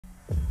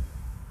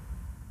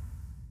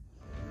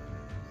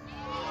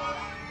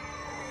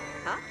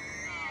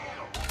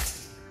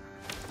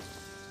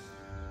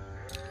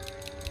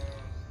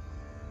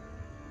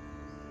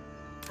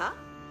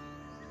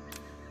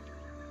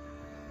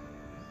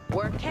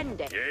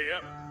Workende.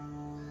 Yeah.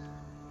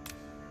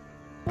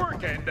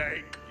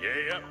 Workende.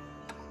 Yeah.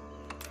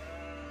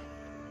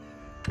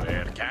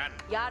 Werkan.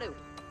 Yaru.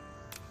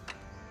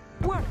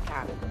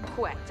 Workan.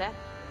 Quetta.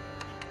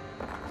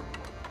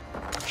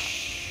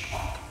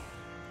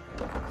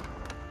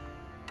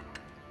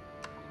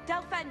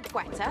 Delfen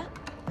Quetta.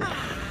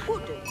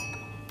 Wudu.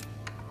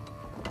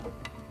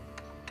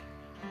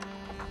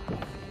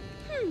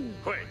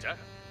 Queta.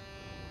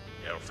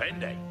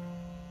 Elfende.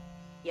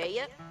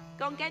 Yeah.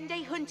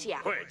 Gongende Huntia.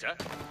 Queta.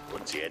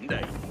 Untiende.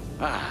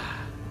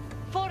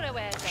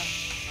 Foreweza.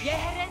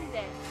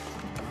 Yeherende.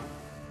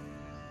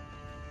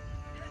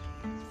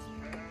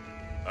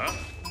 Huh?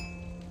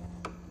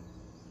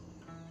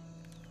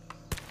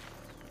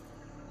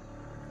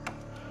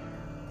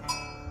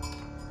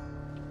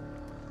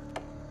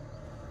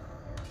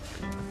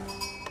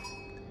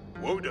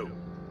 Wodo.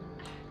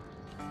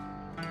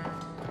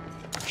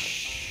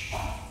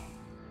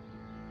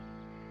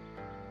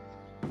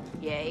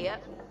 Yeah.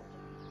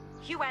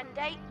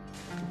 Huande.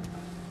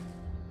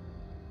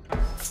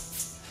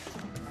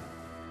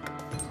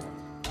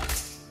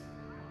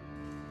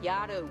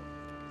 Yaru.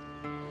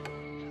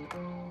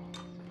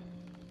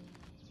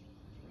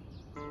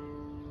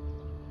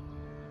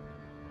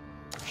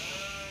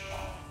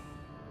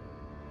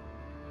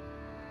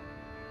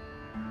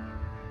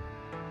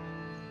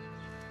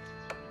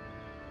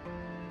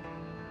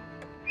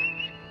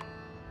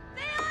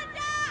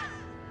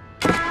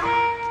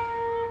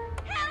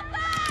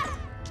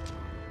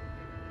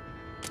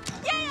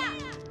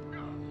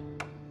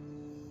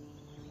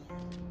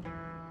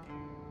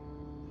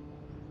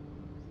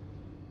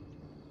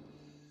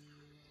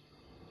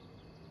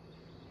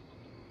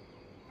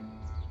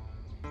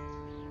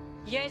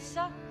 Yes,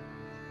 sir.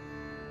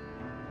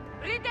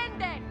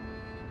 Ridende.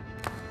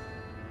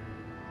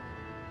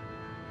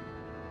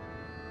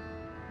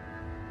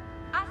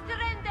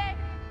 Asterende.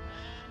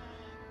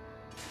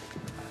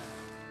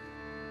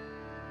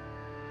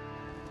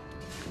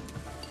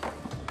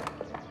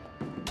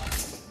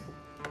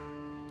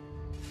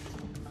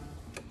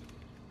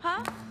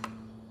 Huh?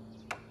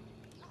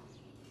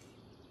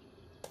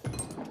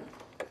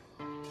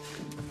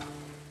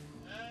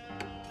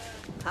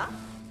 Huh?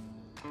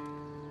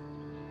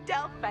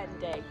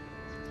 Delfende.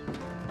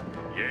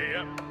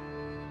 Yeah.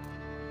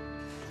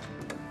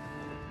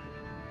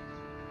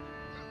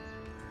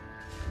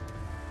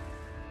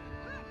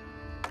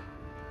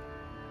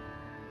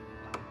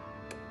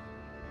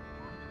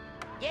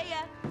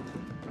 Yeah.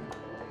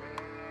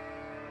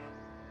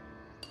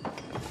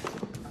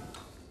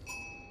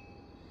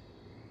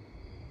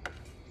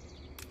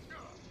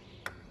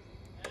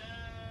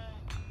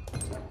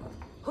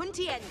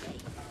 Huntiende.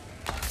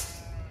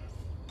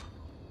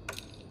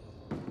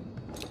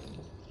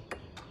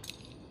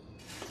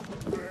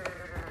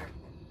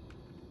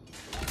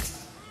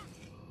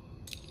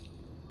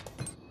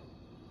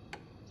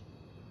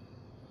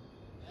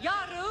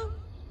 Yaru.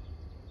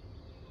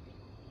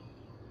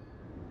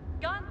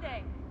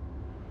 Gande.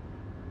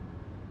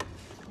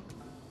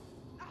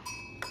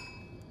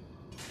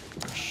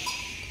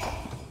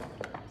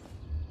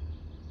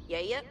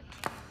 Yeah.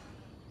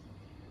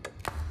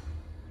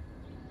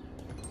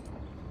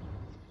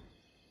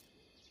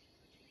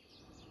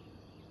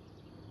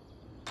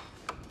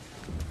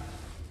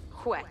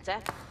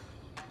 Quetta.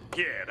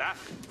 Quiera.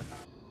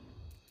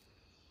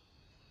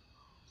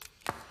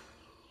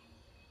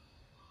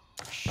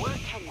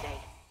 Workende.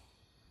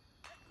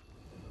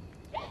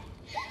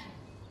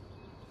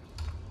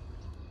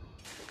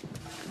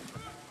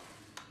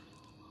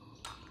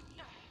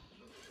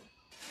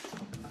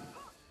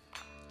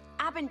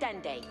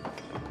 Abendende.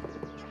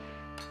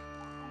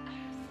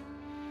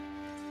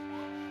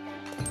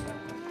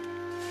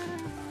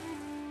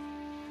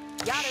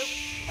 Yaru.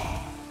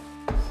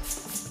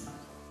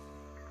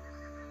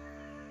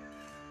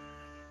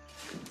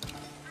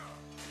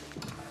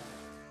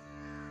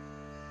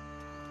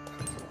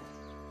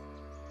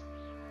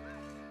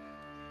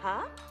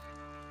 Huh?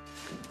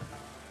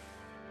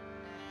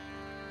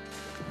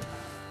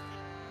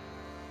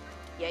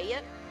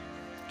 Yeah.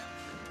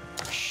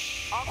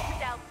 Off to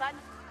Delphin.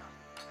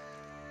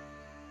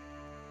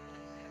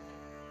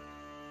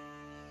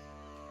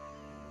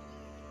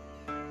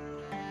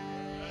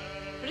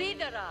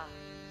 Bridera.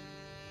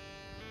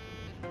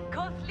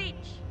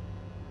 Koslich.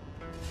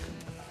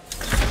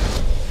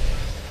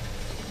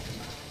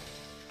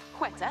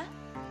 Quetta.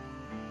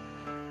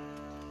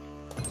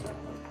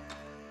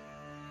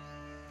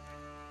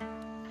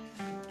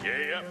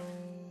 Yeah.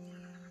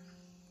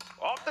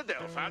 Off the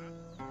Delphin.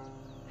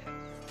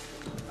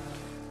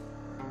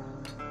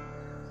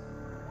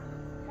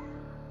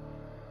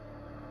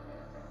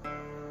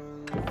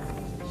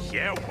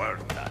 Yeah,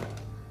 Werther.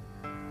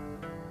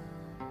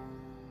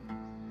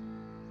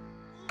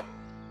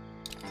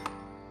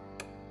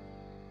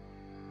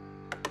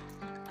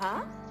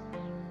 Huh?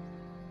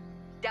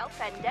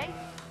 Delfende.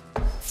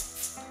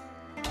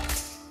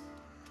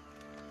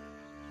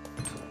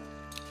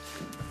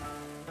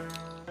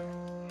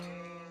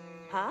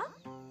 Huh?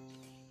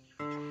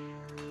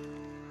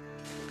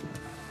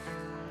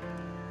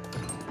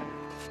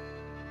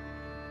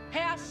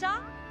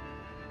 Yasha?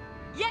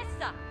 Yes,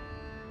 sir.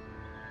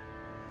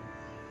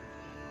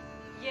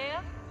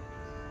 Yeah?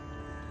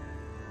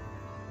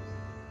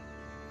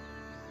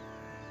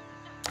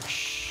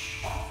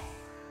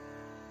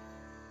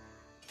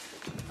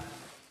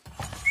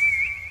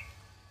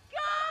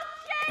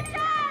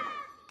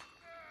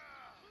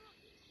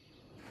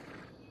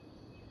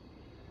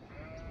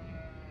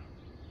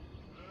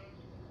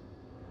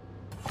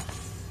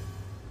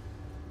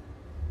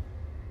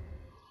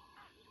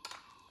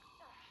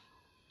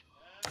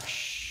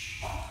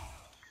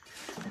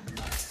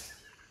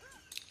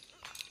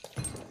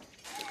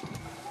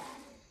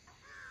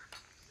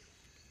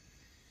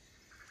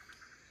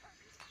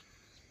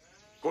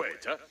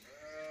 Queta.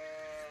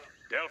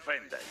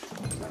 Delfende.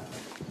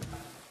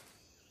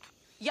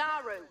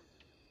 Yaru.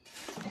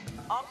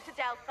 Off to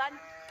Delphin.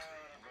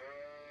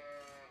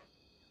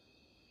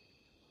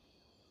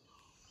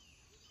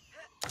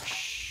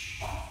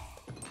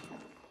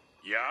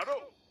 Yaro.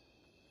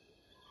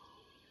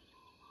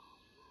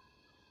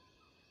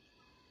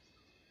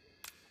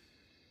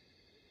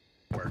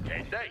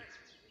 Working day.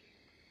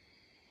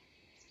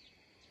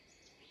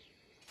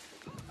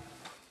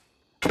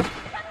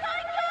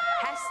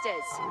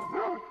 Hestes.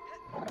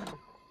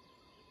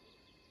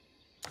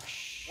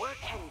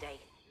 Workendi.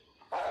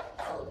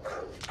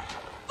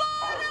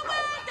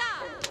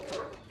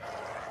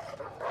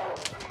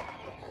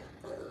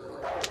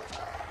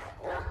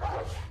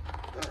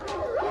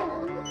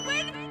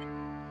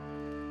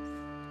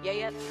 Yeah,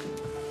 yeah.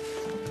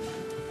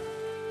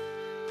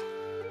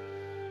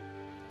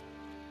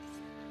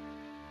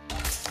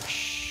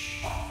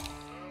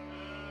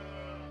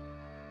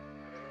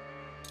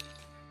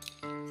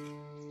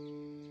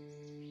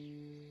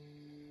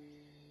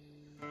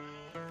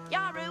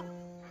 Yaru.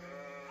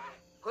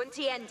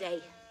 Hunty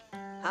Ende.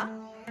 Huh?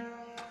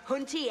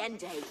 Hunty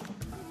Ende.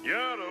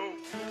 Yaro.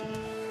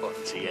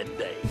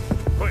 Ontiende.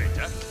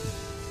 Queta.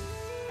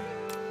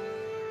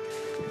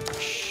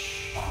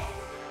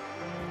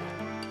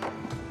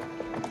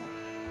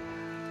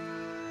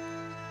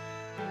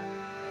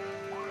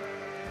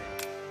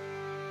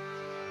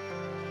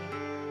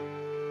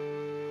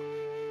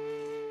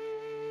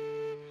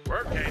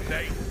 Working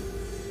day.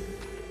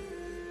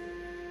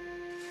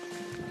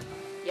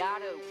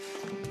 Yaru.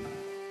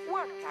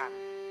 Workan.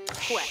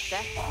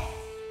 Quetta.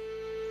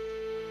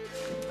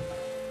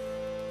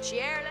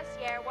 Cheerless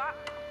Yerwa.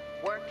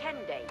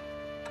 Workendi.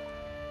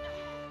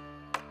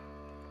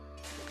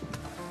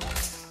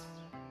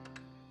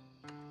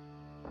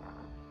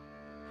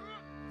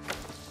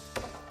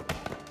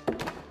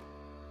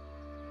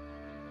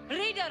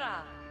 Ridera.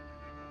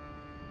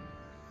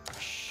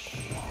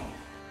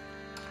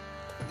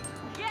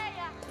 Yeah,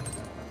 yeah.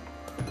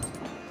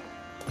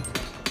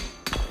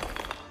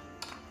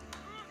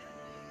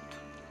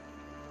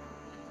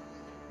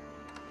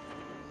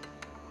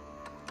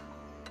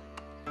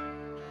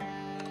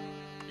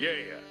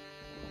 Yeah.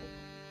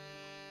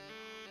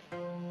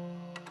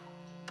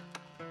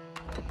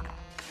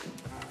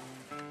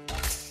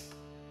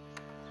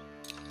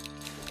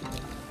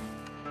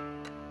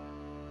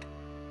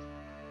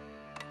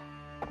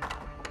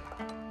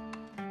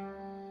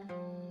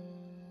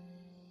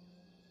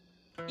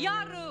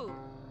 Yaru.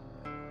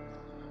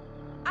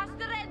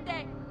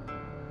 Asterende.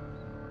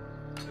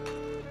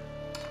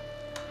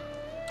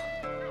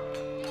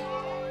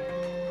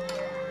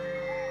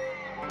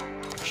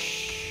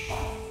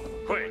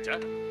 Queta.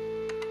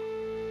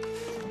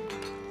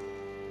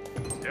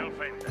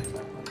 Delfende.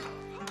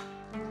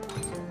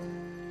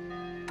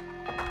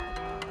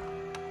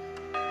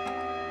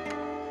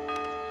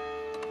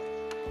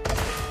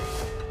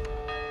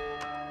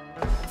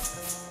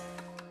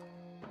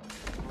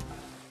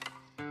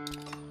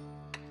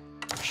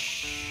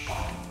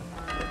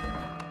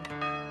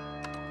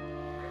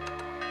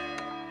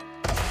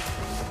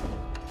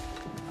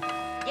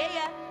 Yeah,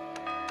 yeah.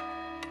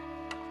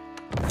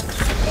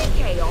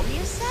 Ike on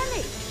your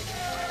celly.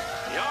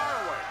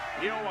 Yarway.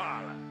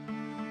 Yoala.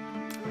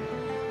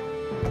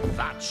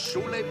 That's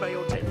Sule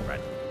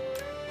Beotenfred.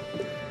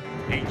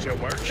 Each a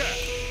worker.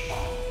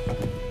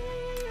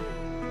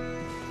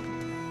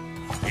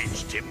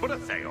 Each timber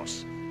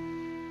Theos.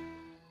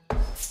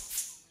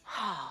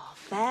 Oh,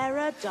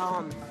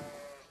 Faradon.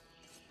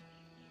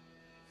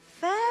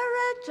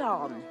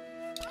 Faradon.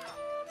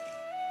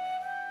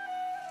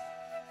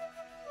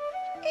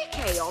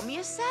 Ike on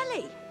your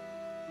celly.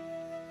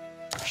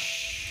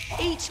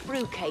 Each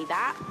brookie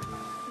that.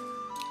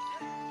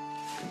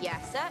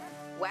 Yes, sir.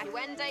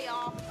 When they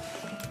off.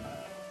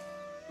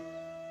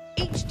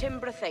 Each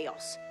timber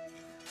Theos.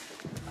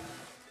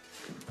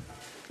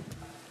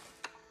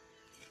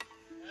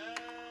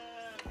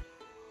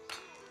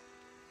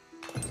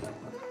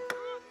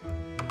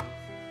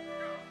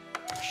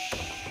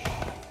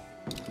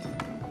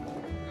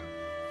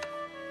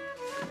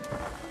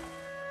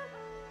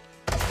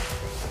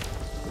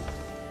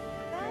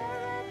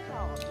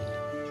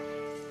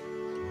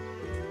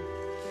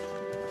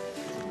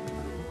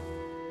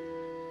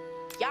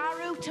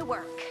 Yaru to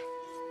work.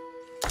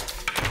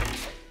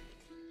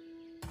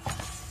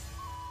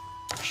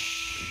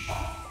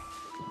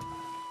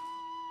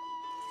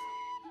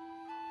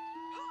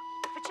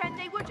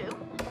 would do.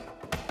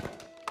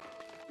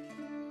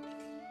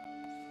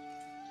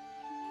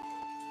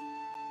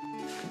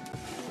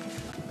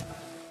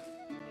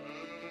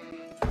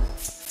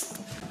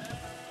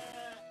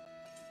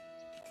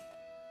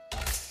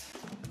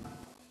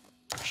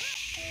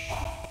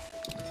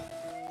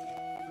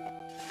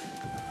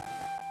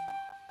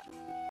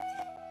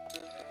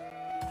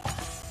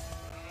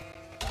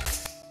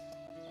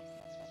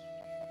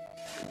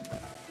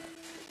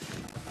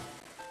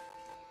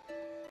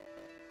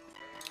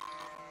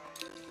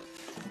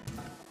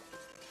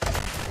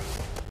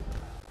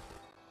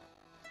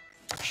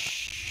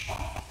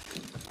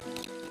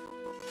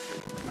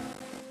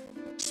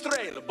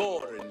 Strela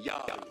boren,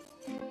 Jarl.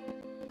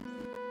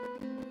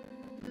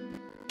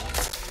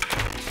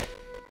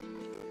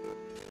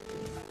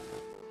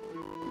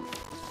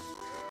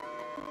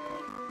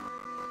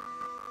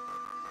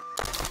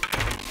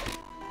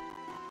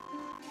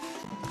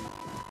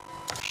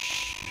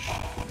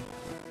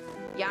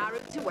 Yaru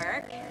to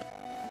work.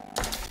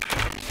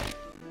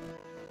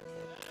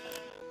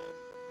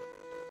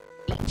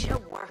 Each a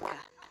worker.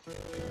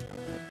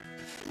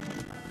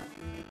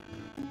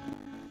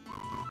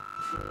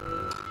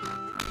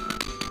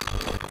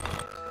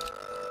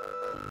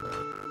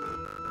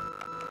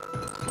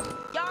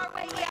 Your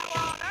way, yeah,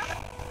 water.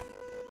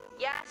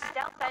 Yeah,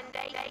 stealth and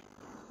day.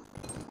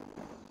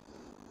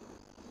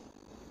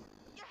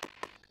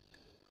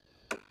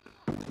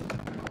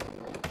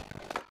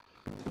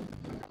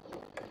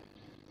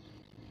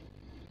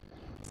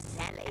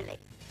 Selly.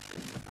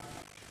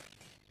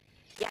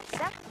 Yes,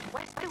 sir.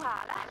 West to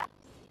Harla.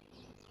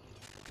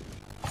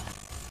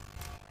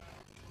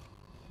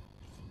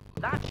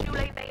 That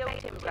Shule Bayo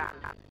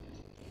Timbrand.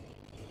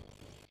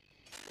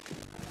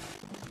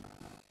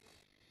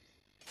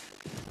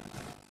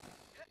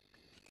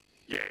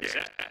 Yes,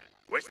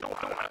 where's the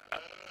water?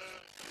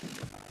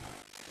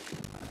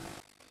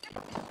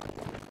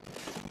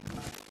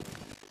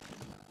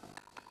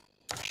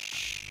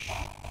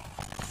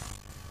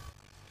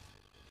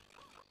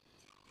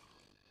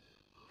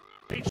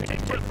 Each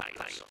take will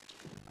face.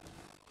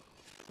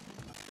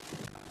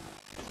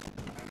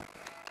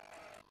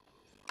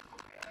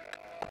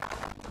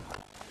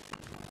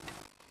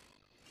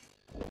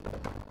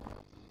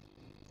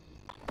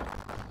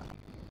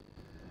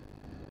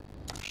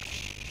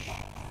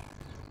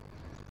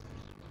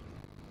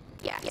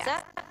 Yes,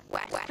 sir.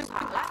 West to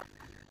Harla.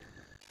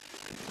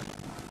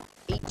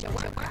 Each a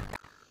worker.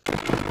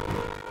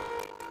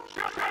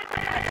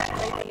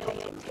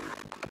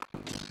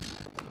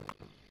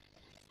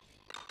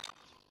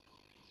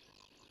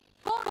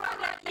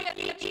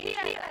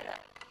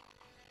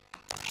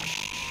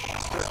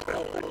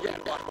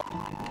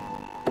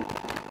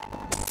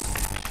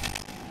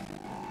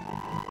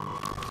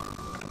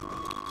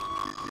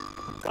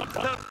 What's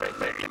that for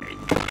me?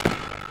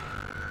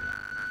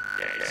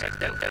 Yes,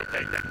 don't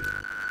take that.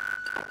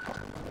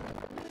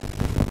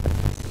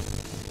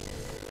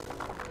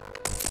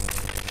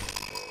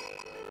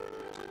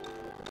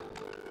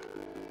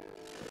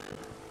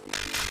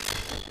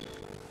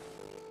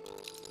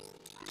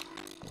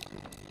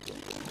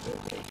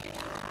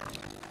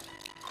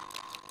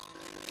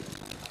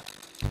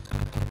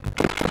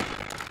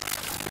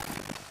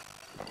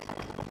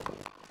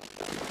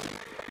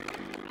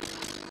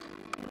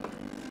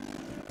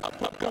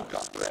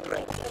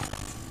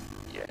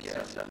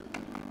 Yes, sir.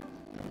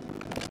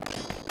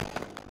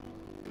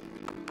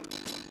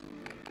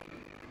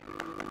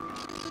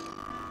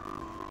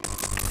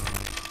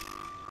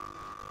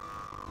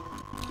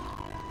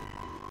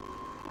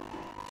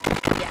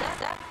 Yes,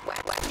 sir.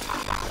 West to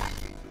Harla.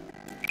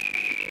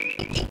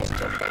 Each a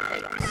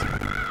worker.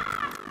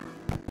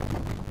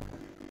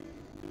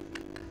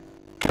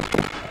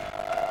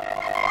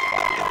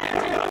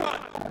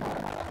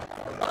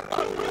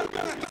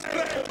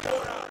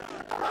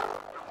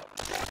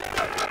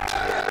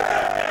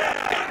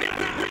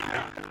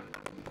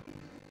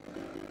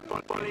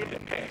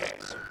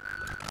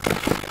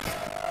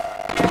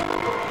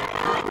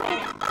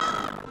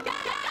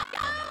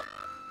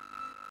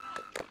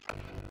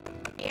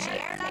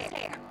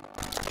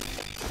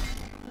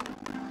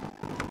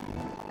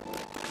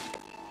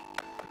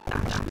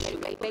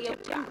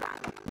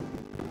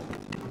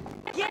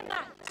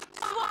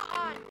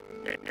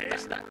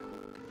 Esta.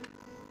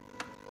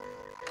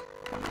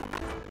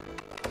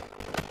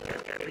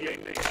 Que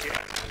bien de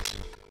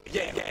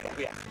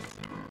Yeah.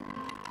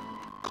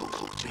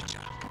 Cool,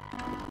 chicha.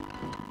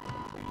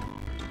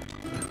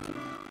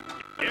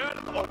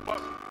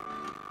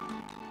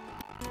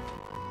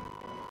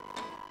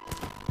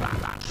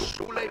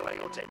 Shule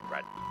Bayo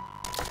Timbrand.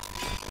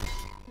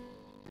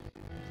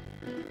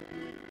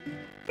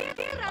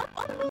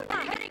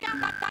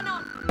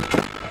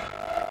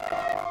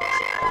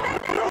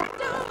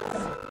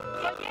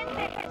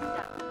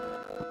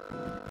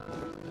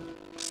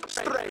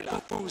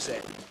 Strela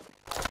fuse.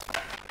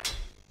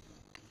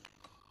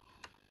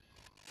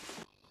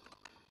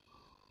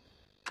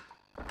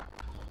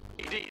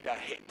 Indeed a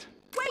hit.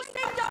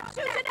 Wasting don't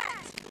shoot an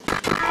axe!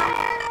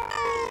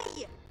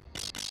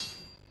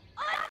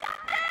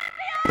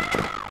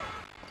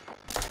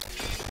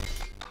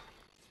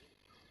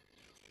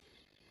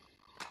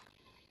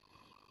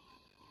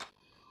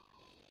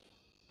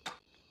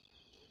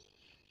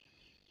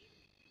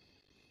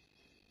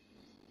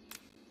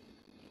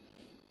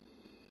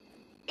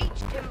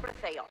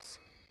 Timbratheos.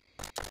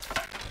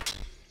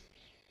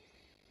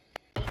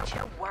 Each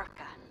a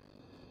worker.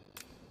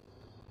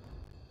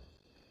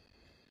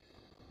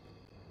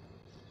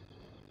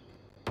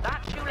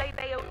 That Shule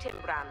Beo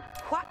Timbran.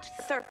 What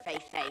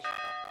surface they?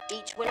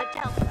 Each will a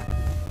delta.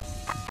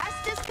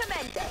 Estes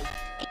commende.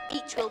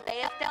 Each will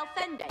be a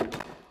delfende.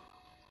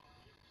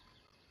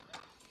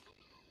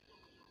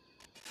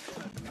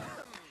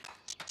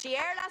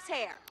 Shier las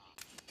hair.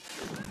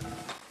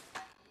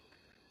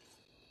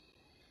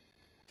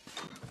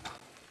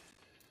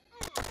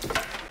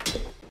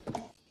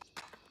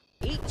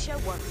 Each a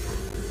worker.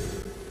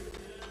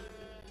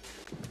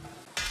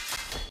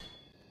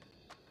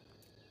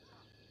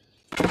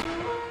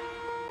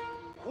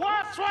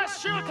 What was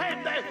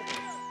shooting them?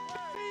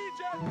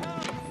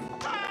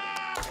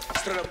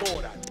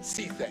 Strabora,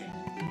 Sithe.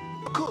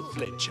 Good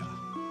Fletcher.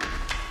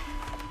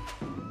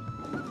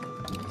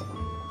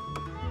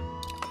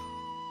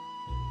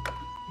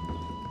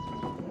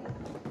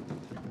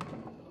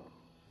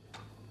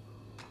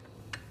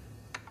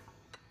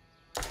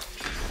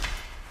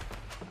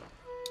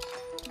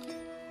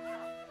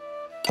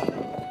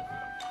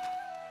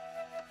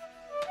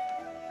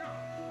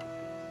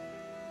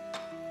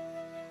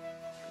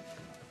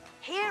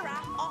 Hera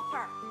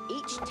upper.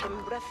 Each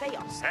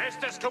Timbratheos.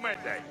 Estes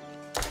commende.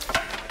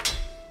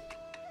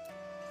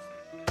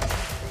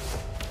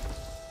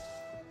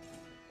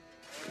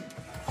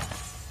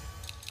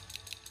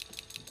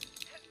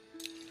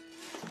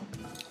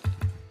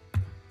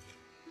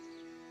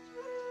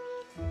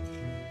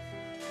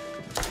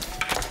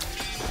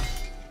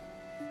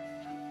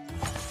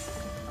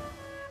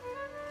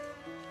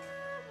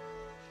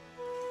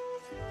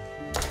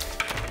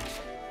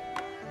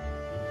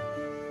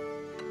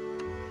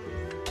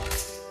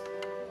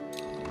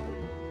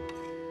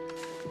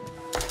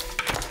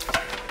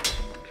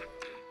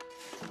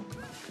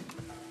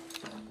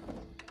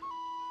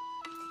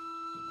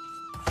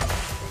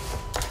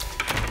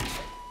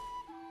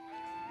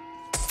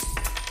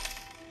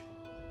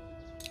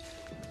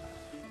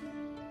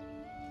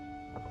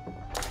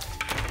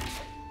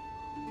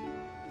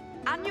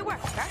 And your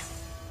worker?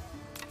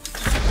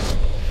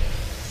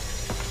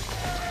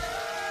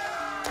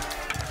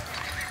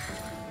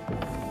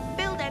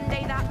 Build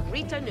ende that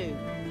Rita new.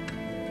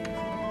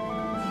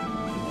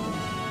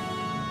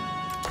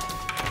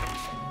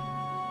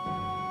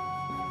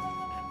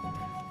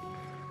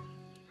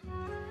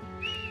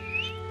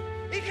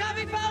 Ik ga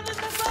weer van het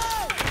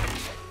geval!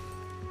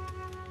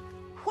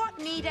 What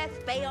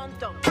needeth beyond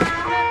done?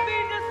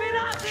 Venus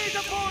Vinati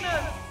upon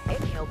us!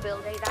 If he'll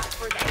build a that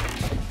for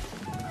them.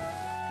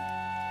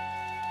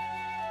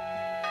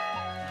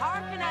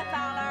 Harkeneth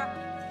Aller.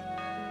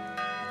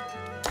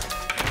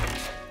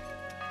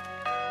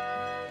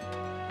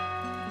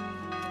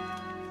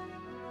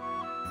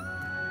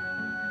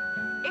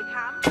 Ik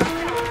ham.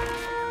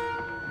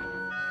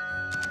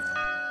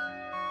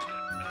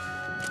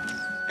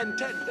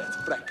 Intendeth,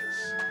 Breckers.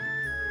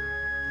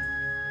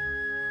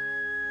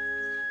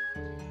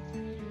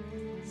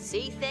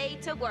 See they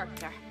to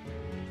worker.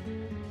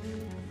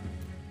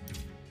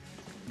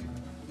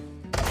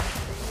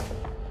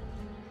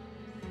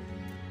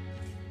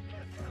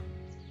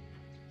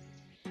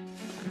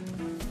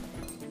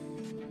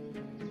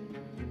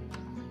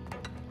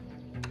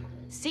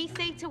 See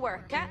they to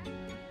worker.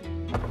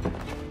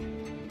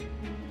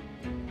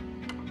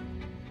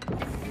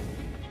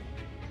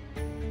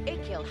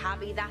 Ikil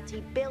happy that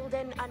he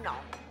building anon.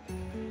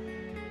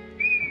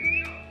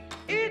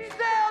 It's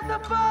there, the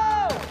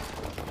bow!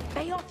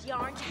 Beoth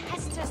yarn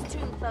Hestus to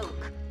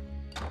folk.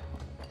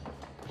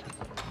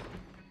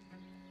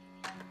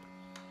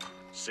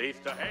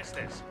 Sith the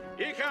Estes.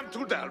 He come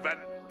to Delven.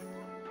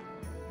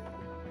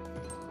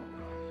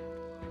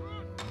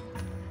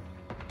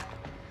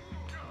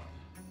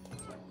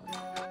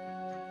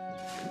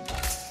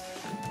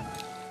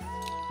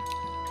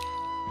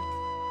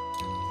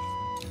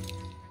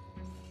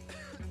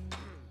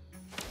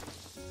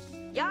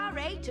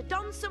 Yare to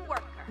done some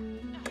worker.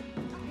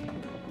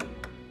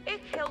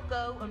 Ik he'll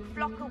go and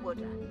flock a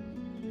wooder.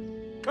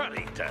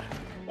 Carita,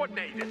 what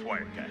needeth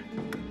worker?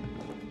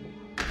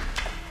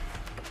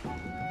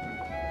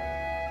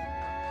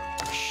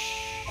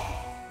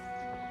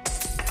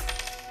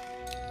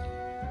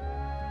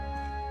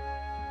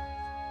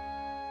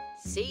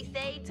 See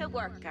they to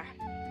worker.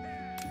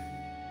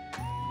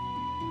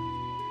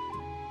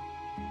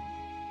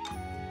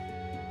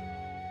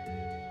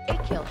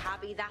 Ikil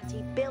happy that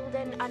he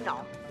building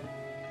anon.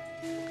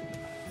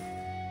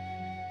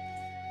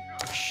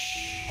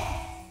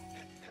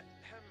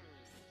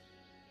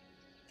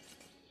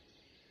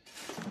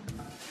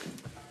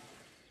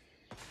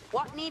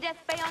 What needeth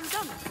be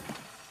undone?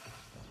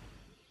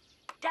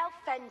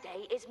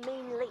 Delfende is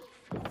mean leaf.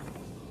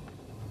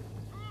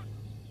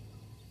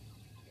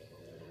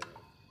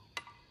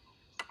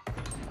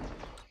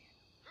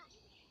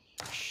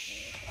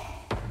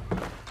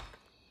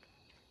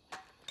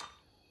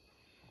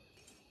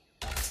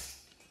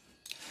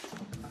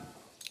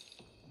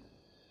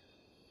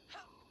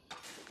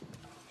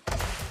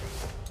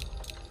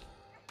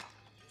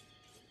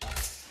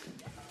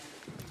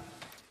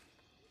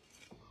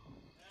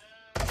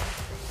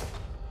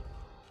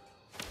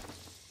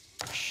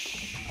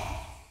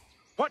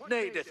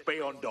 needeth be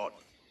undone?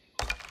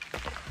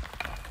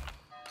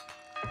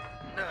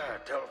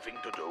 Tell thing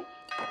to do.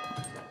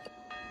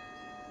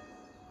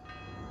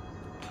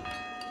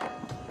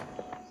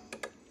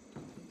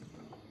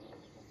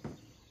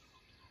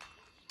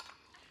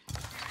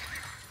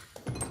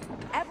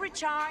 Every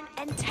charn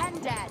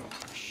intended.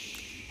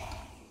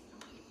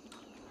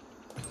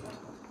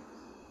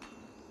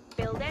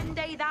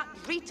 Buildende that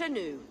Rita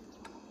knew.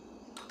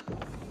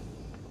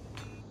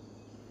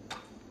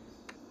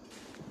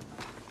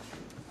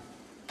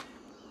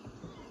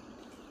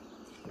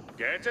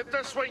 Get it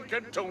the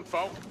swinkin',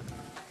 toonfolk.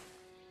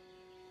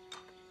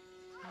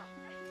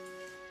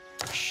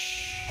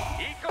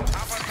 Eagle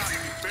have a that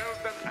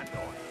building and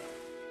on.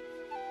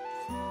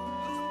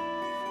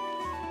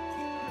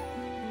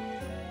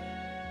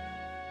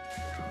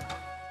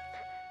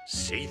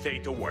 See they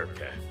to work.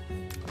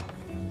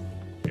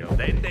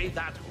 Then they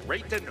that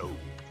right anew.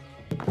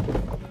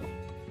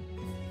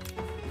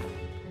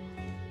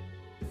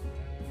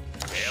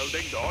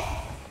 Building done.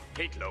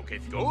 It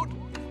looketh good.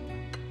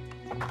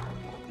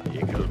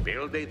 Ick'll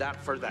build they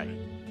that for they.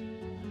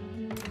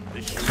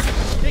 The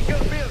shoe.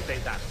 Ick'll build they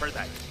that for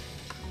they.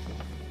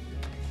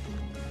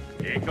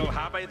 Ick'll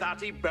have a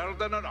that he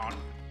building it on.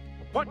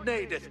 What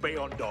needeth be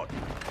undone?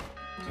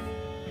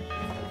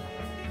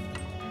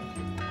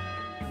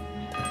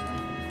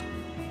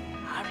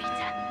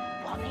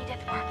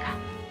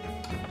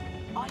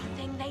 I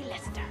think they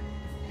Lister.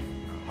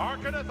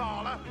 Hearkeneth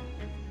alla.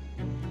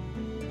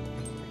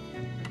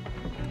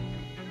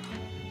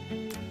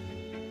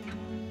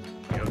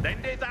 You'll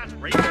then do that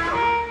right.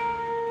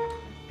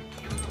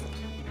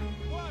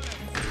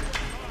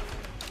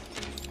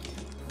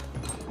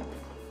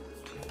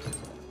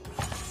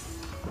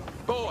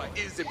 Boa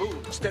is the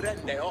boot,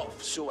 sterende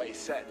off, so I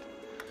said.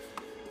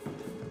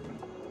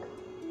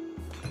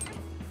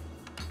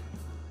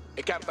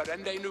 E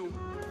camperende nu.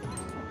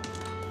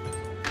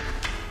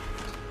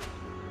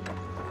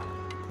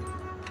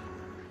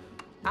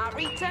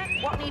 Rita,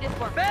 what needeth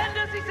work?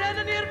 Benders, he said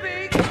in your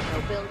beak.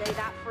 No build they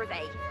that for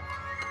they.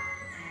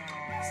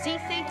 See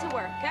they to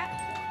work,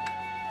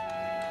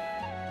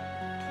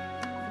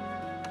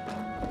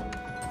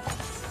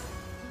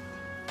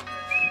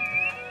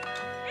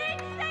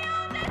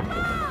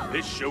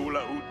 This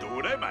shula who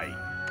do they, mate?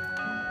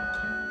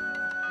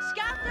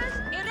 Scouters,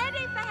 you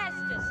ready for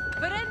Hestus?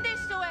 Verende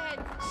so ahead.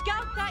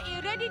 Scouter,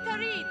 you ready to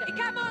read?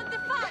 Come on, the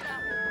father.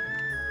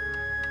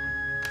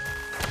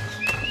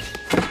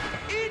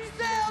 Each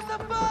sail the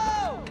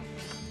bow!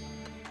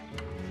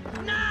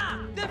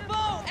 Nah, the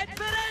bow at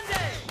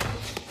Verende!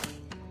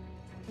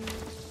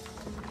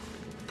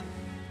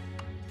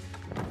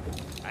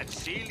 And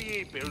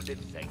Celia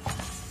building things.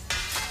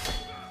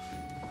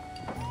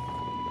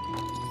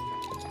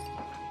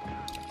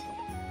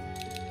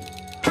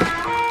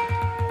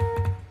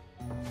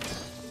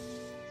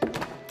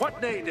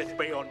 What needeth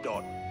be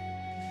undone?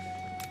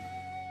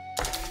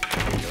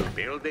 You'll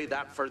build they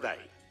that for they.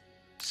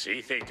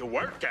 See they to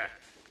work,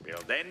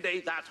 build then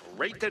they that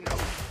right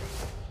enough.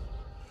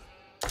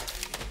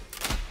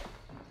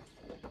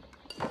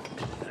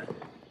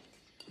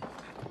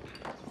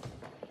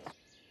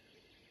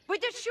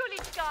 With the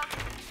Shulitska.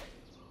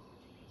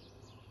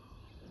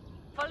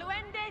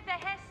 Followende the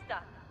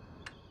Hesta.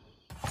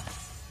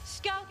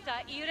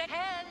 Scouter, you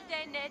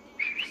heldenet.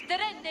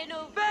 Strende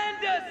no.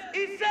 Benders,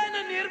 he said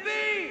in your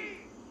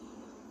beak.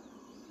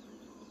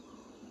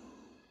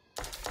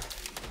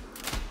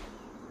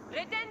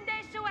 Redende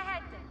so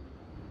ahead.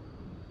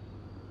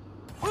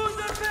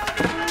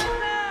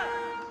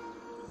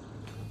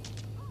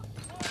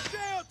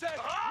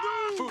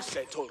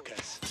 Fuse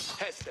Tolkas,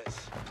 Hestes.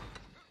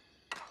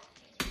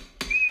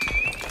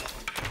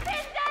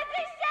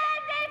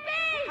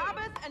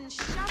 Habith and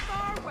shut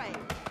our way.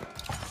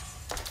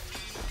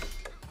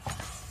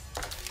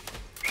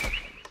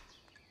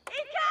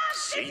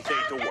 See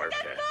they to work,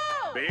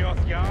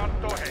 beoth yard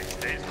to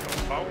Hestes to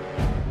folk.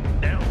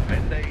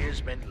 Delphinde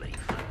is been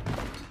leaf.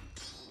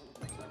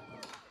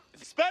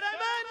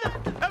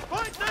 Experiment!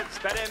 Appointment!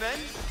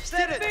 Experiment!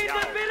 Stephen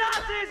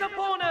Pilates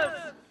upon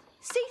us!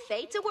 See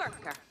they to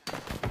worker.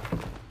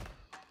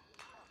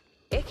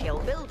 He'll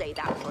build they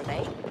that for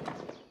they.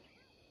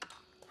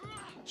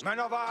 Men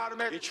of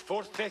armor, each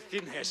forth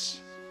in his.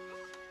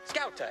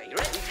 Scouter, you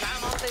ready?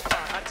 Come on this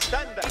far and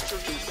stand back. It will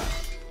do.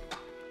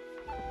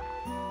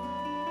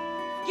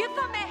 Give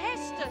them a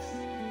Hestus.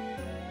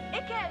 I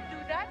can't do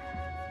that.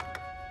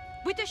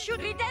 With the shoot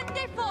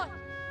redende foot.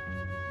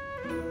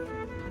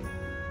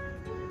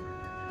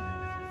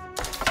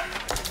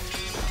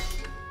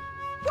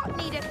 What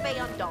needeth be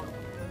undone?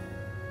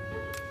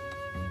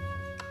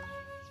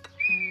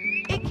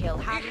 Ick'll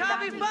have Ich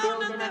habe ihn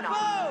found in the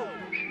bow!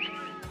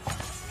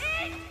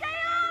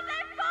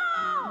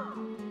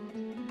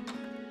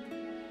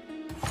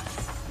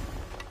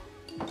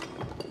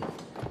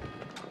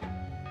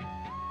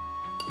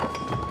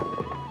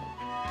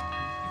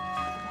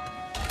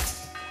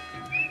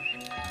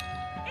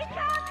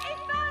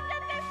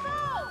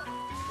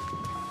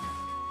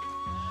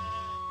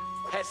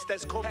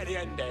 Hestes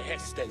comeriende,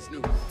 Hestes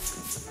nu.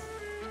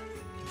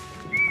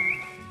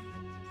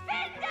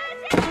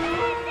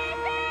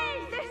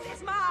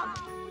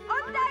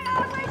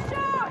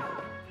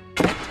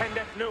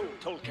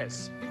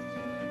 Tulkes.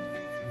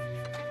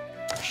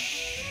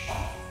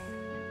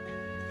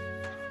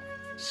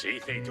 See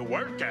they to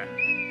work.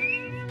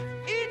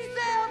 Each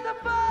sail the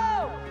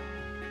foe!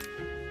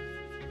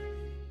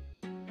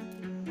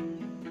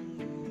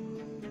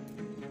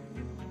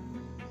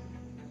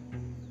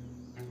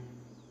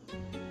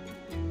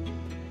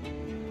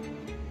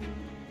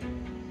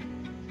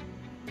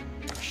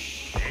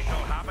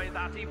 Eagle have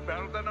that he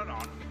building it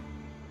on.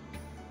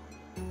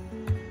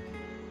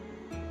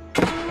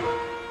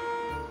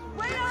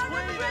 We are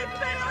the great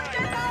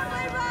Beowulf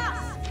Army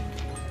Ross!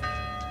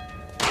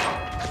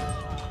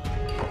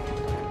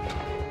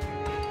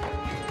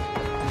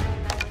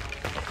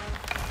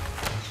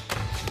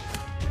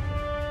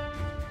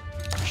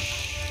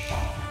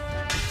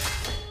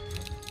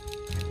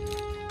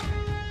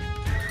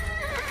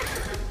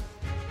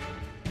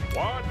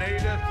 What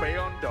needeth be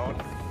undone?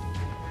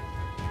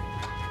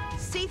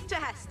 Seath to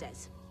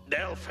Hestes.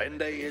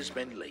 Delphinde is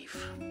been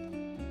leaf.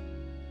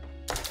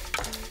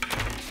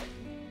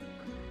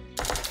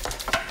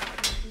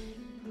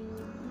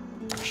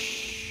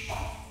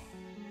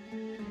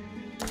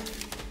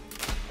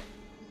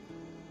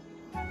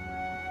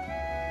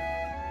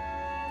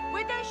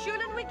 With their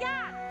Shulen we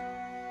got.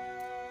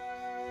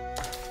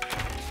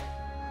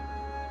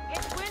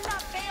 It will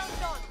not fail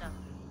done.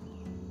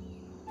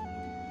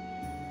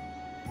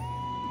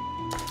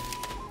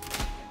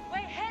 We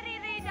heri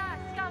rida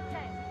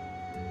scouted.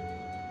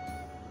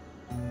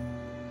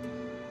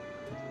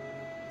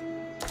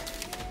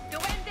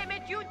 Duende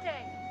mediute.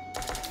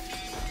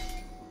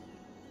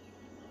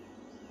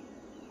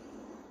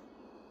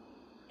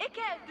 I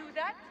can't do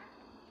that.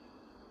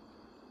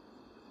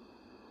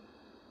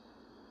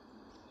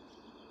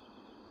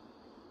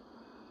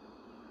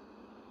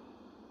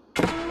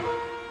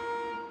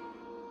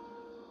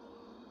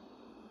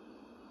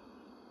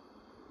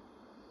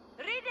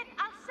 Read it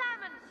al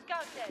salmon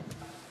scouted.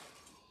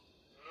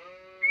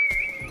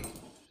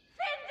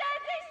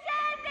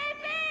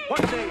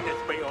 What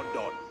needeth be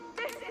undone?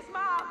 This is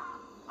Mom.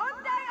 On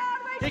they are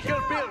we He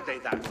can build they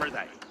that for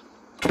they.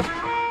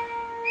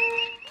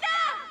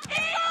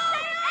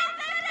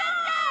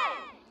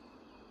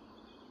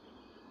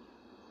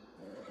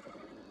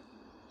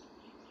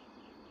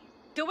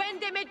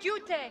 Duende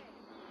mediute.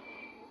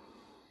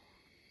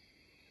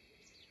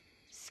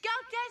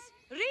 Scoutes,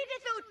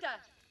 readeth uta.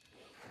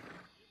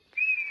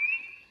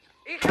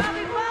 Ich habe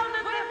ihn found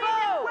the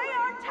foe! We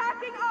are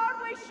attacking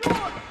Arway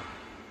shore.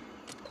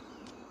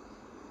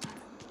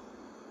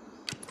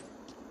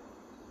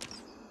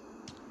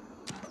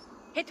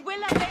 It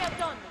will avail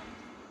done.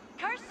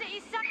 Curse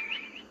is some.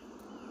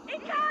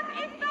 Ik heb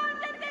ik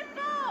found the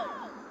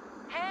foe.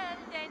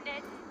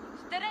 Heldenet,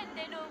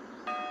 strendenu.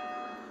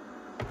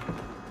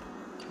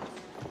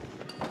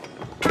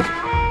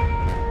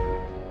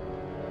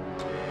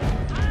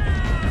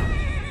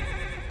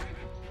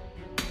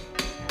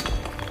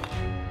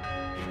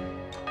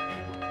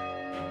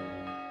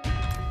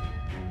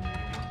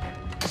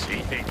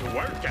 See they to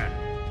work.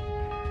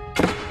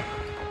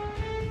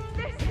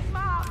 This is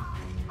Mom.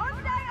 On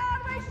they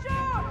Arway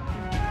shore.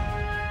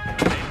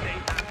 Then they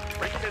that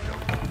break the no.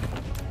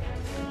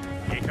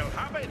 He can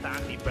have it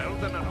that he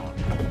building it on.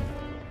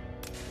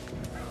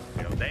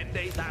 Well then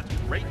they that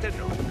break the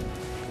no.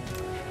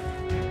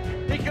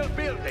 He can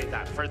build they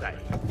that for they.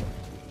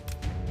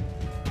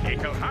 He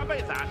can have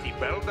it that he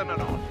building it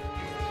on.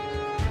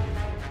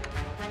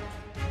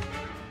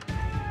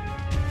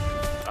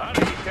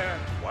 Arika,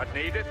 what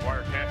needeth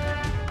work?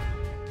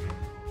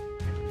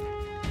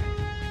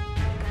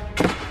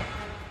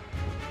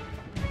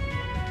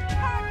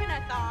 Harken,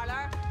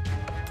 Tharler.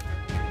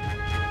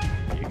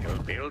 He can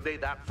build they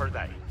that for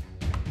they.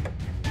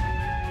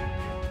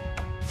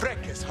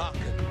 Freckes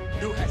Haken,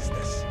 nu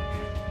Hestes.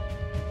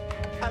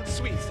 Al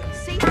Swithen.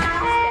 See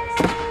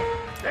Hestes.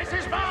 This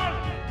is man!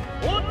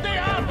 Und they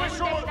are we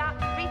sure! That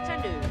Rita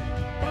knew.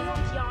 They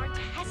ought yarn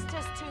to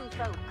Hestes too,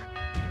 folk.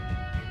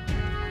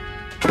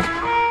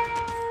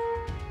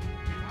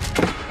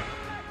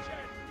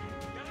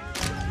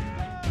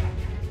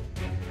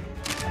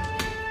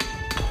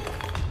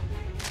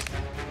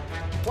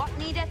 What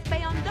needeth be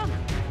undone?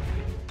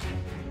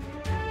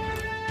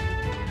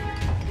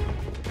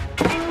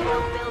 It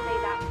will build they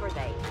that for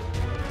they.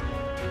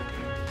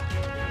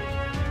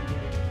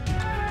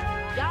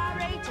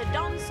 Yare to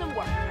don some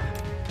worker.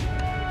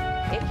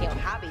 If he'll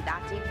have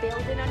that, he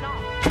build in a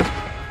knot.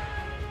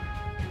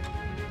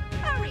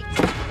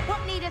 Arita,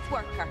 what needeth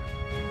worker?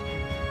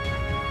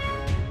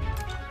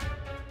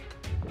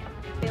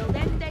 Build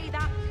ende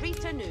that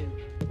Rita knew.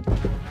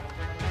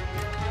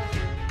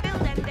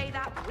 Build ende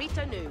that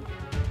Rita knew.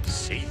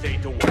 See they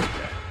to work.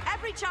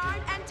 Every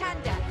charn and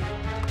tanda.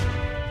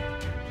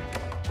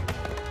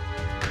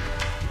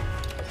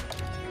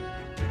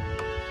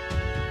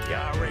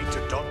 Yare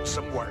to done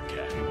some work.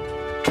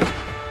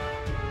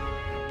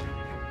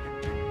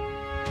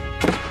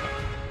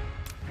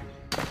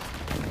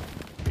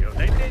 Well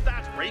then they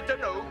that read the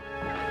no.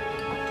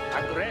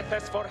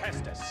 Agrethes for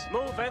Hestes.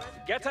 Moveth,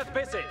 getteth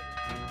busy.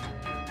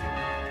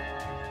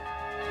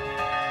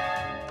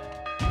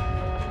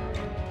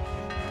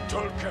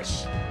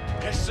 Tulkas,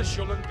 Hestes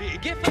shouldn't be.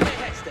 Give me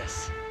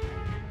Hestes.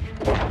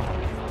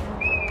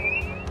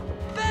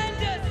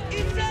 Vendes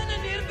i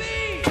scenen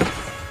nearby!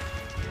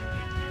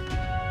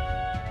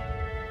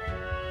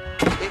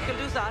 Ich will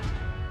do that.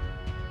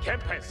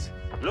 Kempes,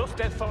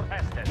 lustet for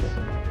Hestes.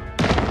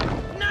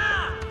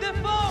 Na! De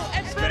foe!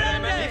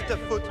 Esperende! Lift the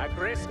foot.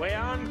 Agris, we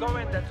on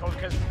going the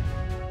Tulkas.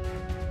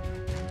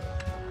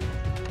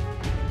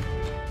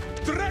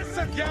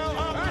 Dresset jou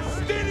op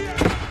Astiria!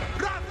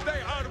 Raf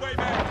they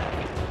hardwaymen!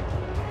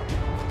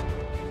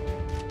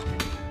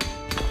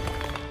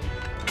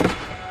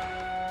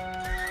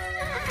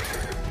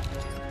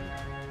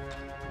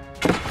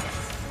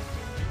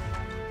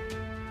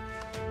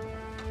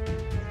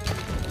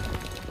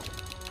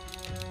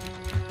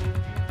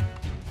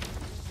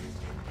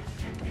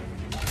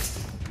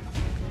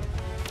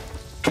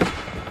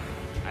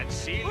 And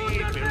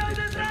Celia built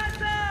it.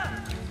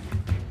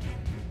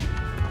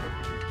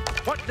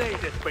 What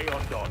needeth be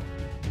undone?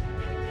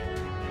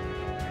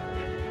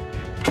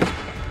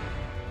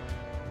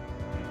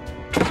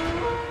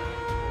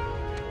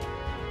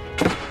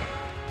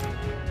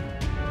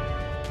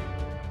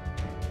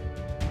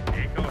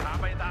 Eagle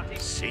have I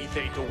that see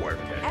thee to work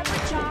it.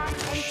 Everjar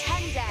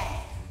intende.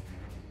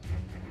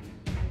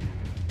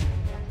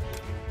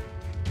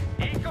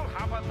 Eagle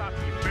have I that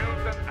he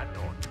build it and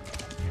done.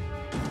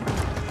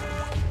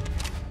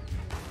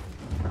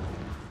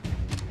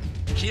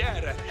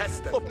 Kiera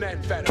Hestes upp med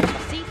en färre.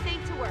 See thee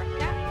to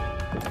work, eh?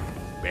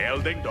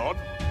 Building done.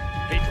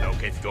 It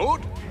looketh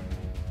good.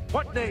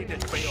 What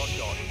needeth be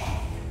undone?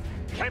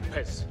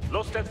 Kempes,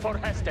 lustet for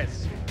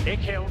Hestes.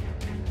 Ich will.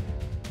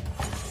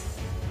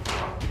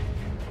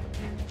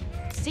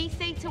 See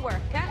thee to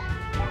work, eh?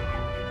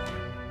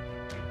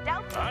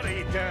 Delta.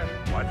 Arita,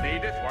 what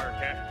needeth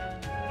work?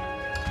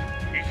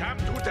 Ich ham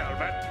to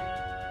Delvin.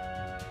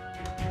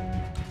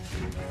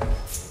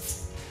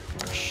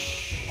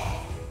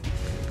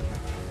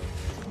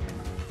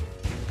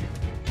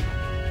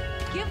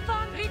 Give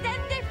on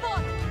ridende for.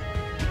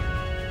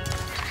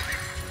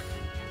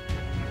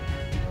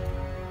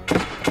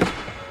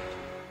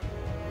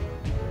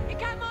 I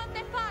come on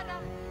the fara.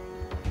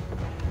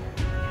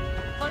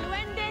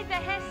 Voluende the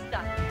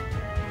Hesta.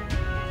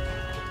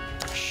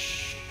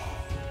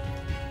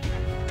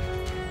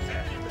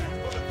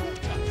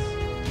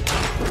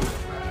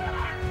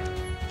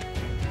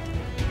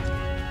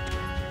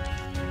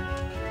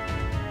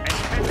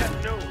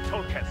 Intended no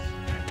Tulkas.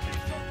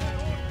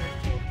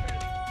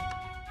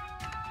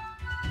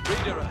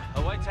 Reader,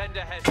 await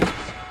tender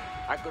Hestes.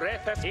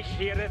 Agrethes, ich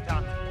heare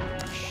that.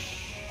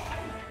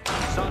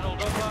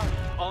 Saddled over,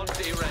 on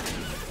the ready.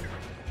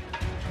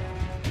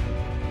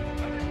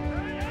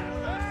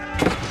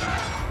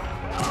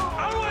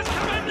 Always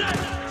commended!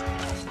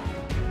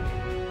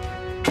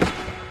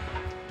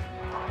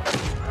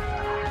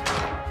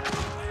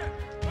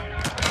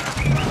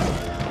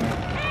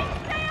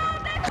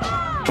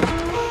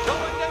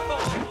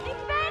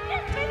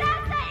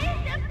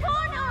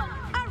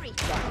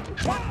 Arita,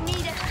 what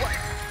needeth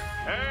work?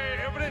 Hey,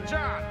 every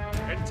John,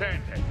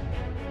 intended.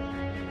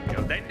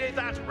 You'll then do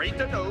that right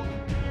to know.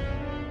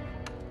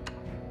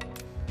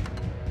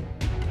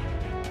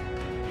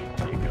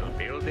 You can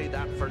build thee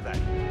that for that.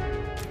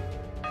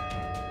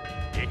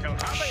 You can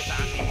have it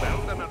that he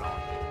build them and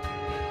on.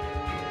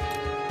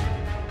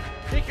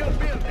 You can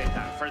build thee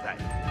that for that.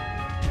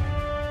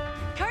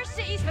 Curse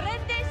is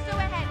rende so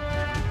ahead.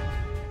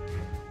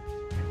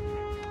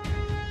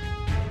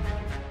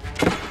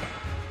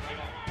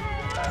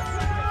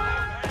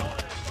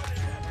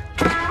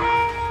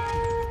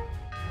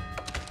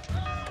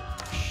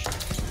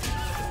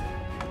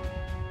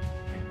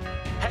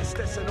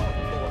 Hestes en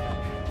Ormborg.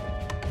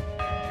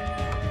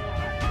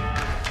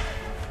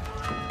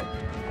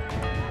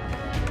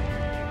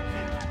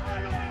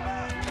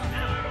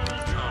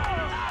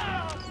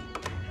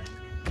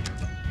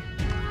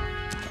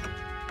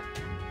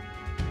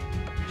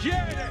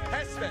 Kiera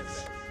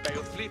Hestes! Bij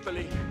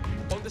Flippeli,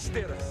 on the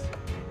stirreth.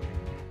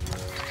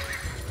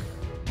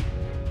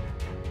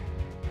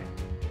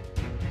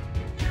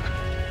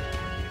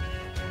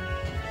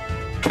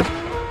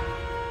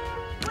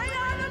 We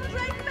are the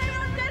drink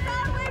beyond it,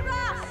 are we,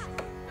 Ross?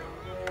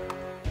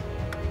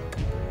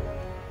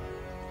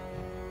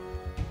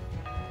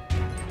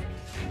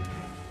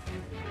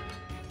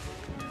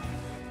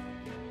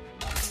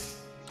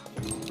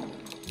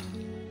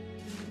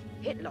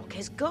 Hitlock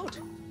is good.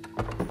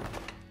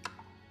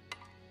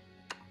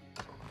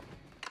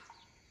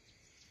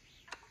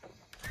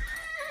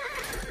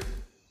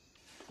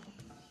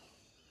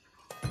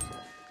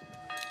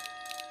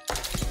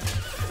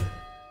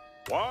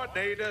 What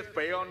needeth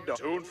be undone?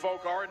 Soon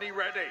folk already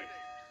ready.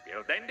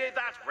 You'll then do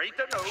that right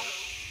to know.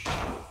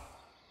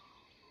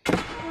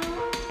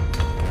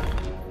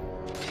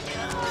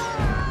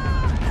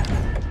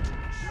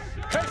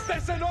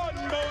 Hestes en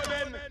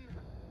Ormborg!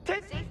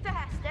 Tis the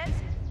Hestes.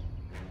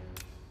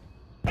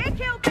 Ik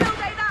will build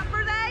they that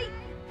for thee!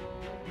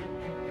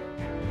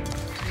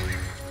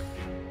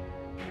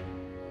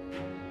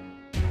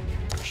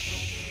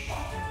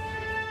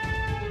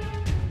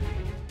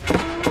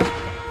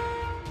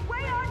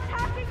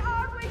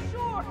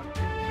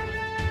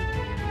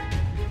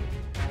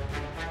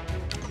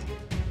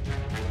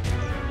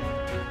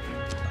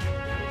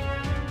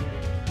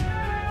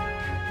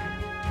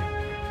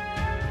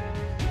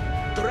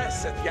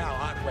 Dresset jou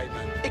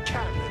Arwayman. Ik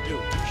kan det du.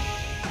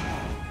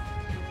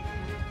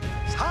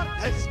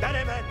 Sartes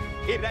Benemen,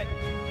 Ibn.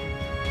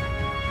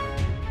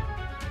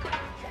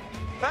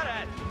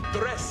 Farad.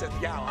 Dresset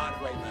jou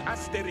Arwayman.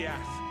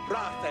 Asterias.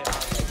 Rathe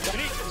Arwayman.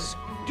 Gritus,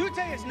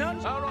 Dute is none.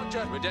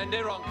 Roger.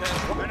 Redende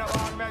Ronke. Men of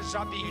armies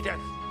abideth.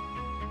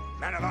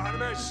 Men of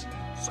armies.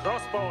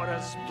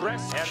 Crossborders,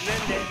 dress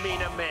Hernende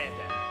mina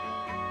mede.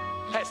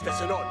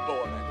 Hestes en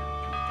oddbåren.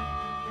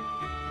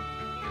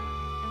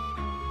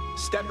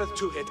 Steppeth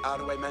to hit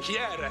Arwayman.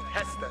 Kjäret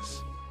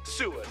Hestes.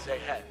 Suas ei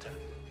het.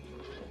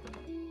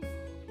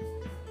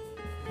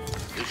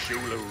 Det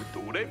skjuler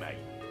ut det mig.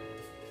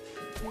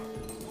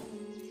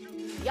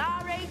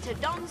 Yare to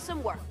don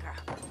some worker.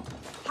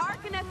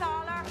 Harkeneth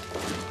aller.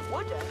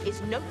 Wooda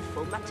is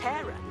noteful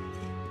matera.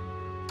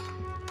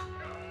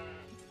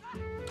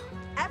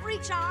 Every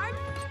charm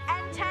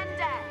and 10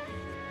 death.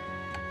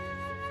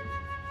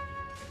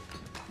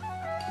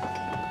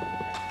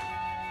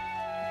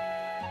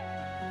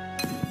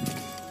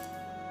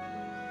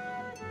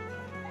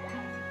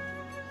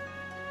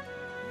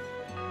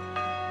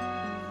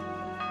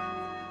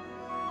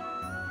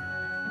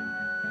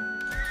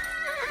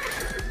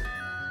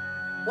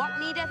 What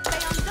needeth they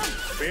undone?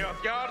 Vi har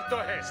gjort och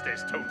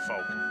hästes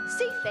tonfolk.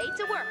 See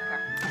fate a worker.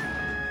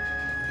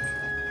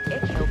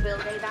 Ick'll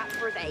build a that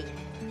for thee.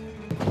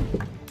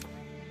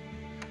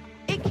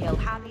 Ick'll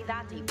have he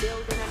that he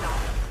build in an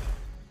arm.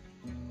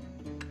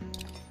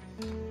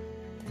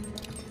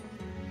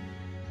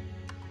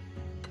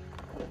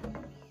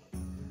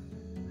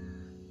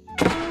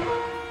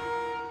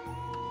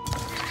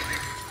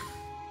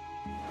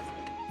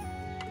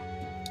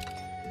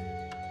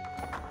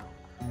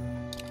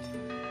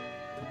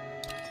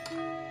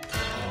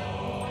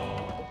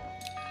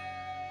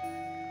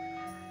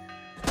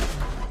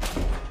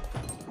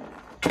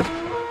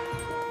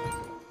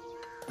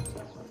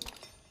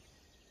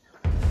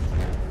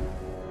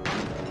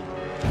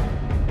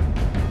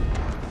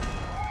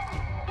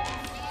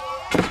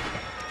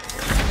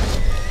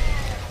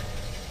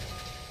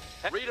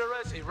 Reader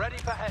is ready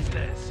for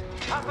Hestes.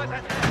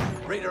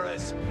 Reader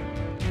is.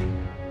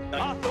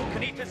 Arthur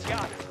Canitas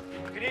Yard.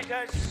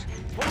 Canitas,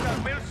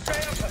 Wooda will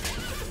sail.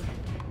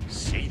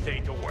 See they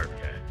to work.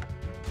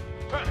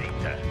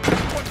 Anita,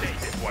 what they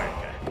did work.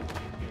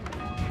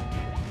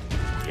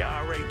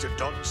 Yare to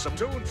done some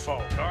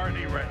tonfolk.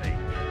 Already ready.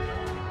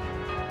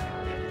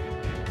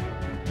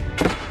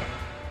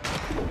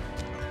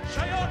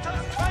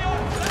 Shayotas,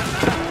 Shayotas!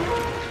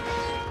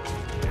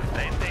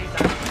 Then they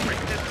that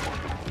printed.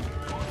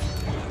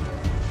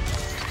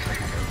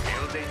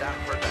 Build that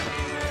for them.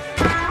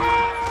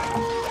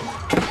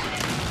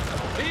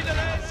 Leader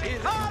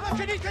is Arthur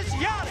Canitas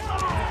Yard.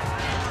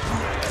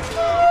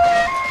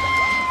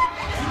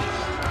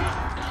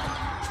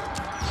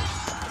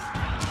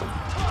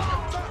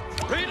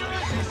 Reader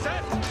is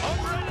set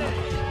already.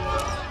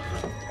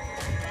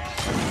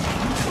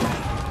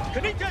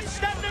 Canitas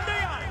stand in the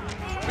yard.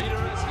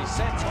 Reader is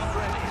set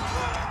already.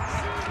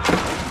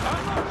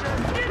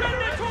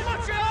 Ready to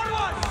march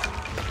onwards.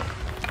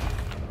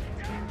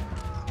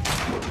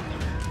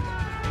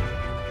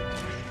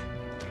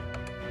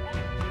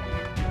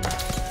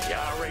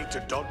 Yare to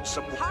done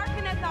some.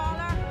 Harkeneth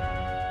aller.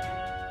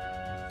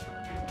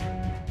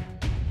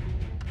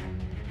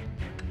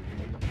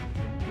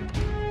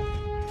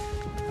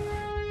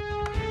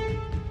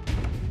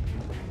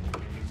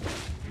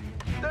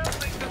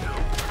 Nothing to do.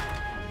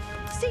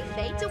 See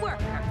fate a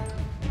worker.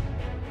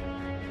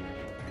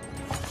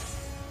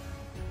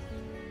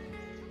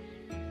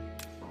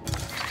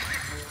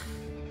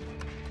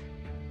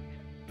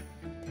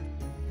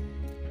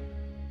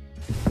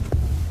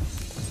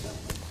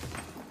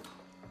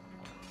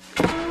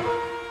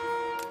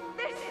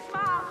 This is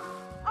Mom.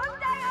 On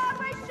they are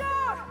we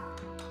sure.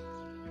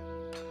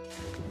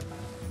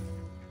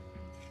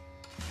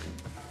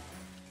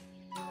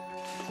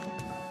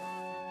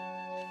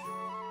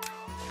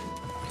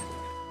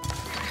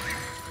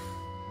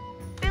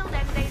 Build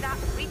them they that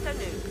Rita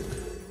knew.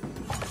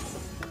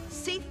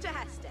 Seeth to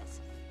Hestes.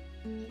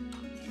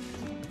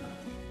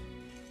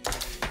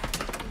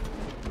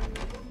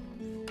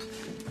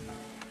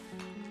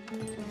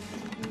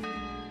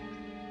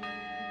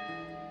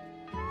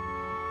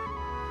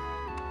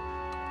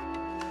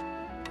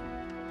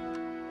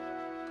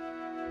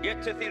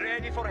 Get to the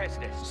ready for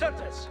Hestes.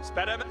 Certes.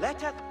 Sperem.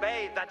 Letteth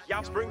be that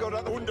Jan Springer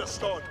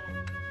understood.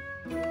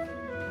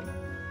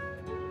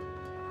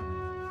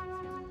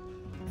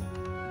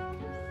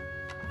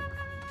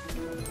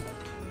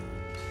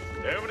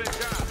 Over the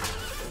job.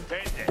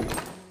 Tende.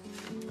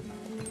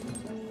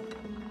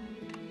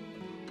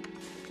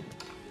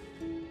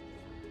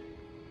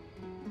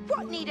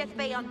 What needeth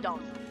be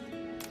undone?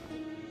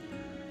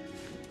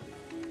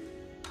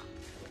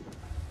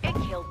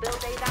 Ick'll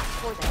build a that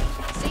for thee.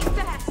 Seeth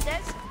to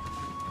Hestes.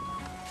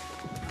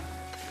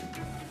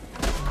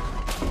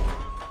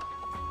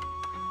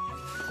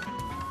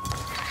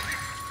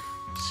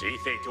 See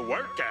they to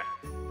work.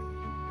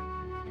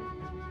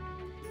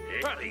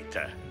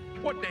 Anita,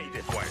 what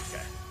needed work?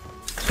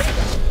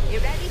 You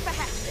ready for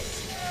Hestes?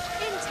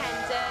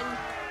 Intendon.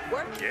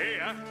 Work.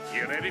 Yeah,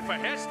 you ready for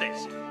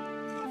Hestes?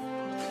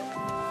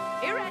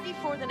 You ready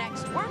for the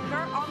next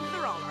worker on the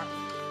roller?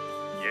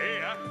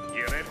 Yeah,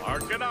 you ready?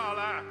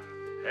 Arcanala.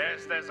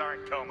 Hestes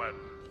aren't coming.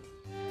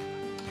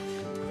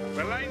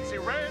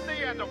 Valenci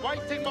ready and the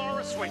Whiting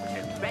Morris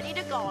winking. Ready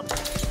to go.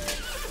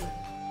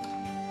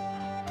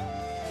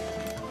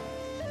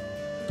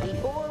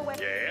 Before when...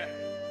 Yeah?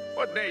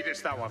 What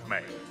needest thou of me?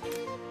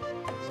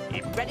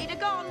 Ready to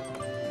go.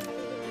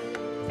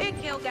 Think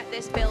he'll get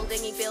this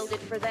building he builded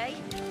for they.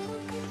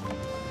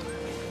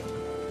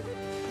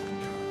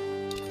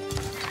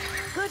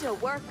 Good a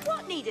work.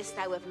 What needest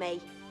thou of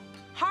me?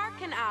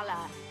 Hearken,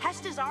 Allah.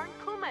 Hestes aren't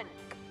coming.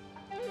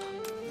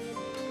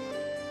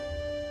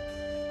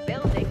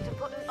 Building to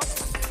put up.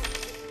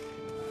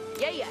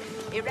 Yeah.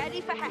 You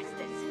ready for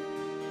Hestes?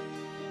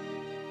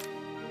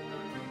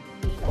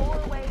 The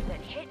four-way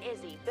that hit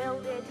is he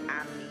builded,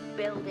 and he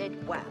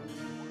builded well.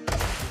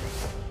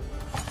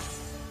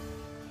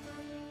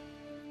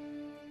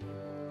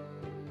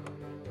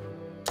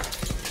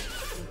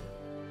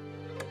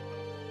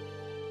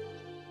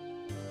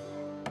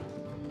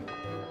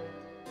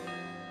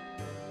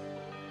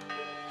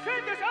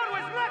 Fingers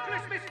always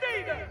reckless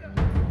misdeeder!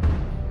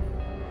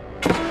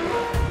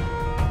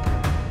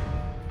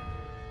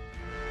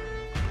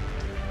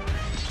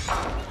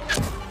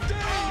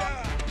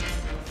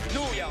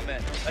 New young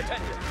men,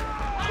 attention.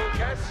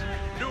 Lucas,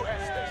 New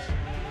Hestes.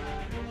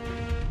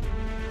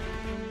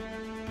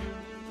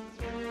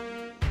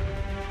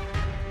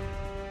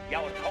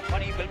 Your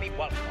company will be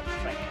welcome,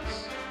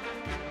 friends.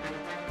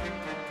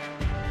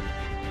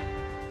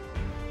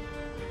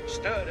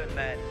 Stirring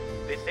men,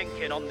 be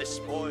thinking on the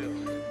spoil.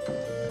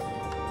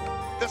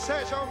 The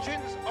search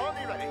engines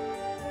only ready.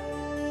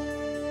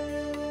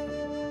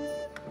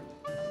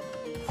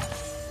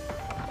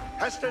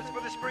 Hestes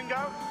for the spring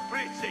out?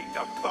 Pretty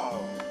the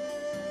foe.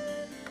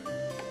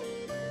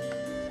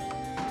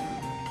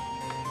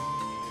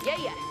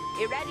 Yeah.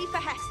 You ready for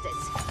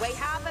Hestes? We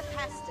have a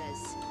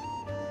Hestes.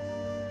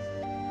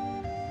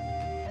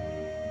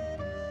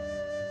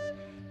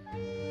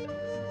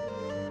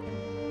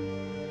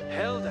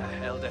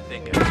 Helder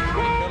finger. We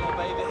can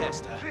obey the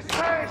Hester. The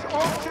search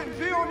engine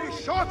be only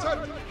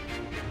shortened.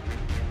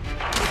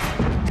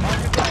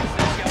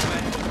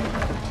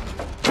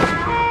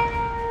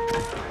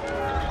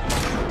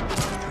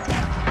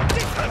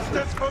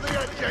 Hestes for the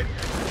engine.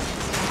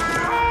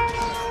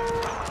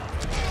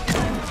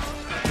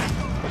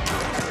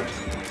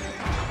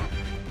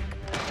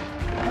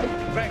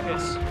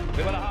 Breakers,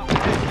 we will have to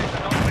take the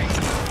non-race.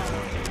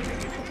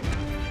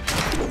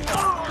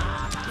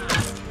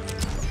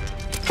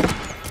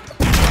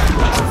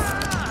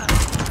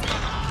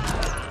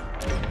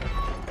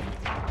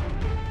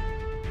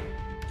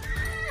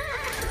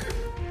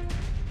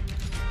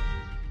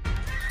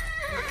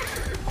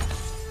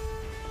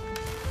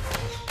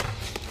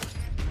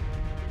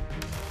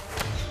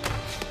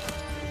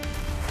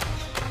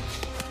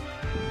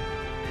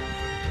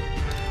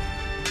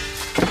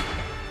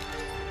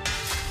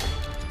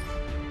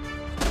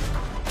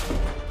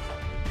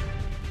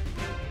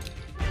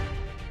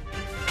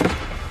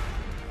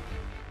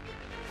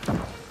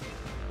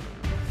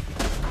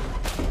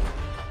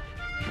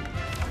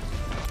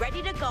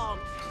 Ready to go.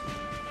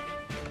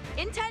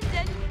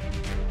 Intended.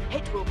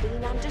 It will be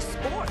under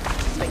sport.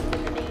 Swing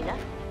with the leader.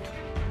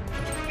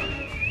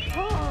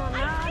 Oh,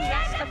 now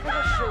yes, the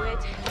pull through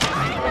it.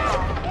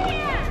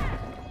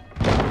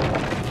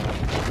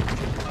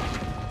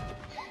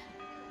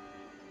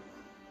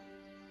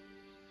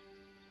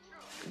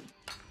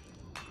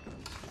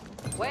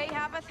 We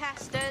have a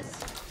Hestes.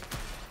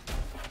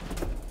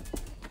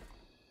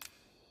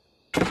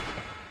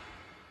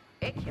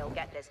 He'll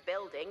get this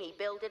building he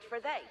builded for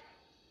they.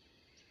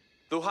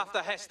 Du have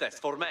the Hestes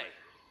for me.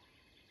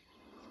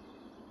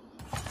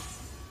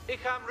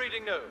 Ik am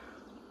reading now.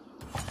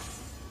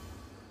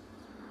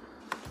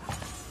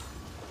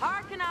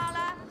 Hearken,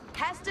 Allah.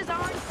 Hestes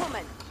aren't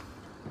coming.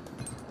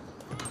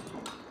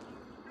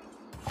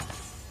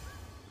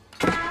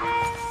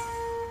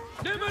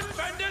 Niemand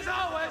Fenders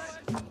ours!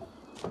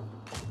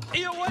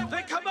 Ihr wollt,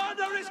 the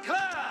commander is clear!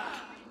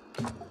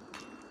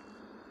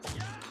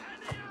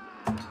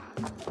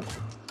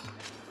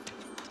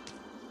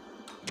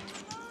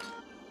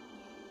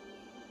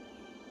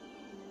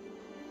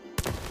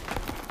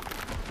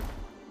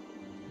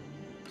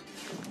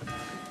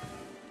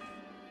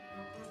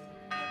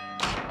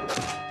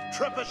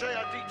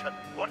 Trebuchet Deaton.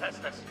 What is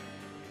this?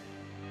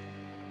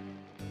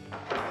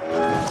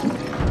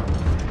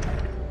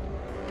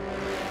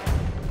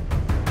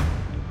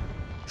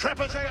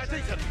 Trebuchet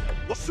Deaton.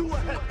 Sewer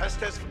ahead.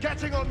 Hestes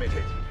getting on with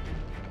it.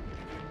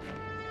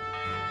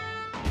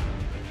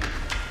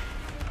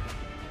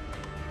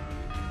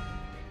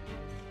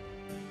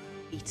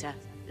 Peter,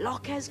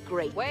 Locke's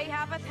great. We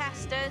have a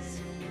Hestes.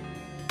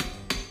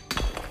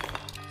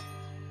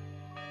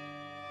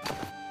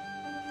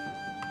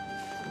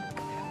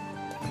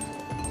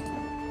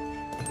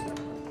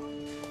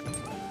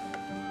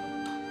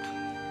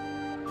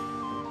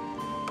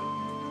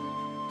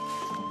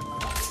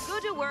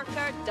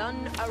 worker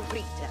done a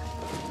Rita.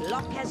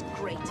 Luck has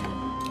greater.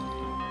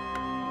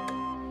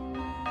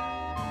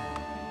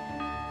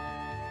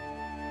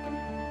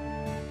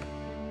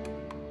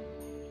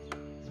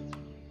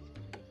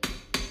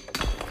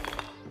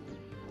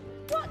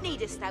 What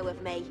needest thou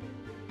of me?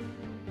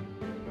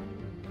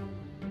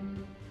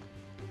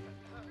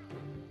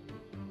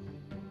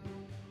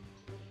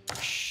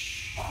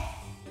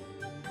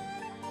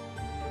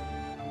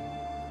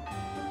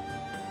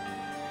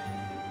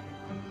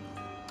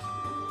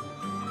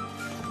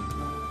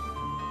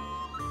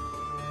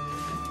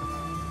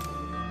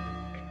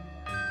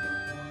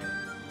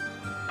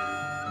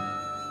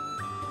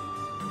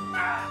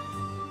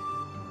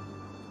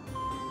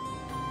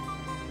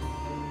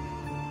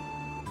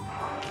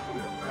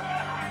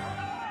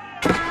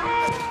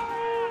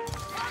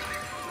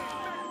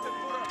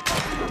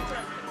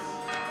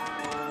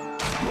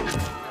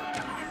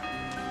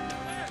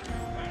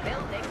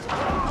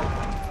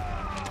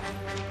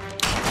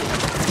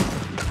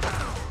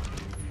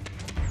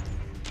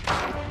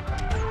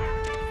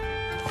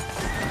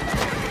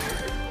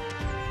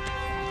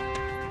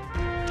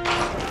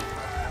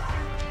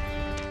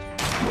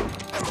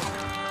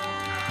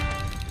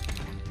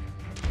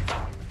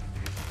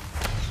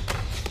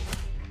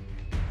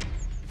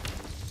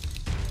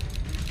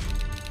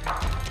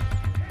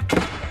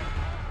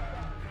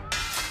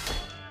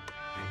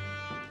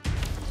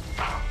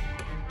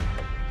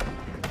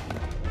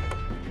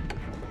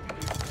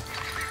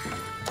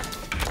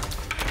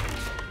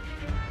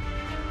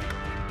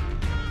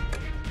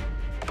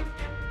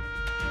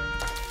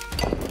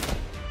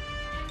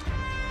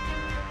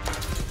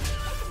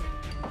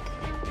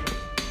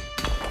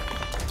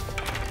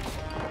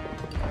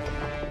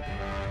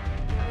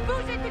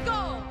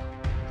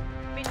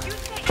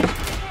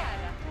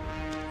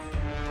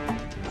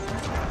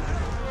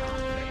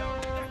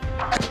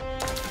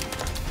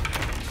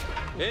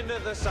 Into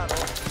the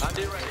saddle and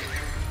be ready.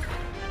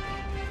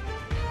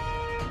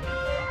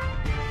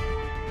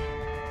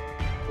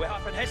 We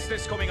have an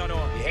Hestes coming on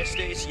our.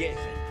 Hestes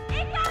Yethin.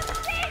 Ik kan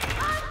zien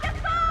on the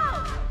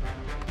phone!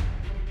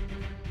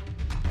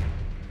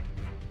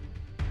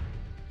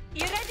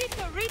 You ready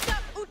to reach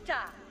up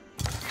Uta?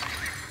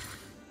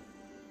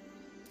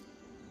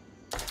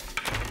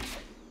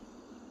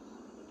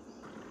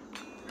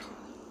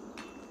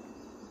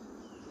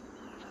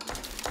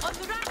 On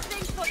the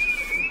rafting foot.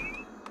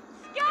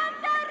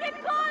 Skanda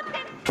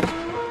reporting!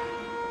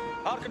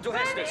 Hearken to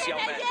Hestes,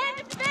 young man.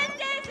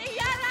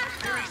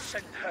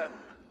 Send him.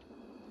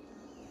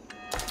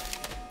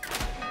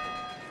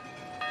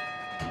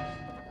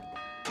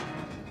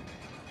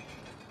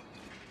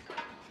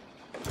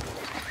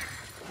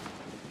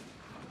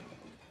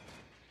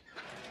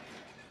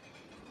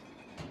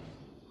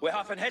 We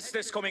have an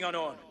Hestes coming on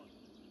our.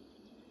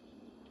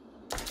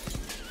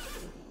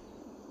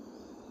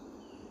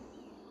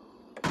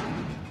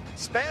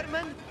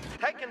 Spearmen,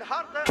 taken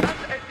harder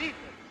and Edith.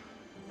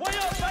 We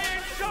are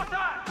being shot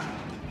at!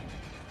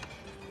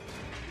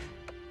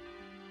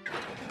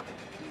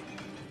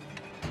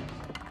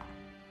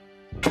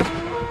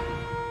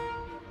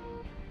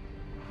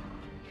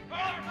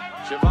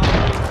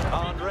 Chivalry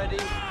aren't ready,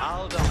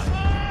 I'll die.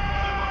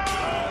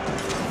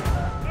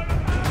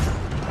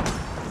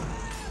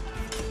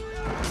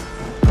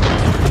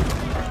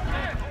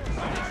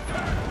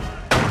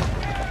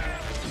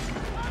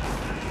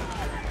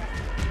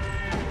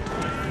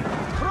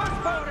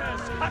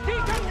 Crossbowers!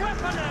 Attacking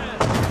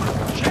weaponers!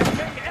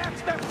 Checking at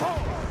the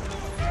foe!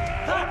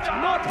 That's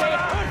not a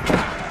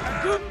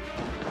good!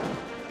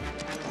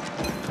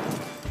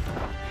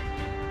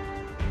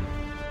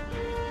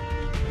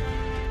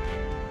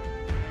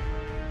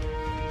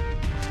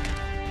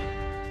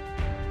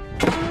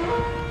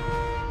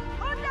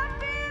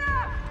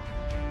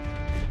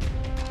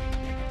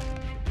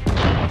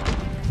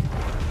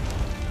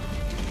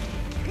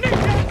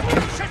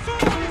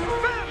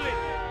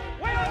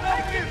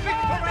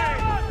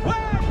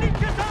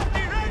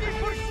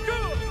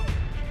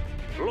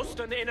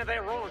 Into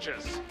their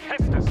ranges.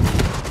 Hestes.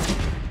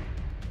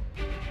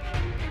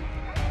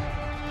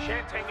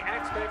 Chanting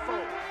at their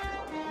foe.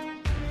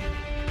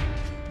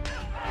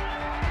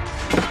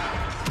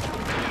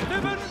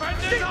 Liven for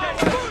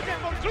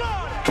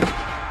glory!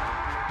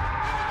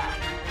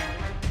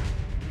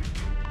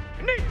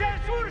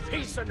 Nites urs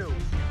Hisanu.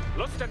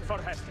 Lusten for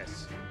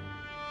Hestes.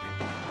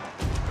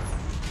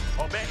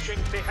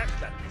 Obeshing the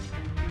Hestens.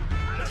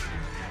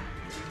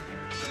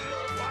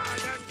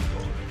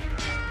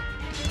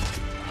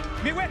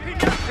 Me weapon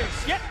nothing,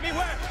 yet me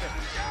weapon.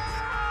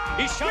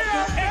 He shall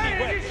do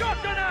any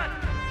weapon.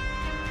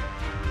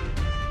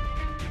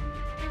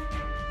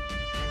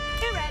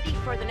 Be ready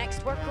for the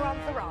next worker on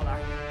the roller.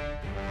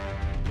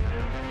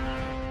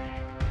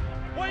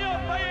 We are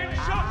being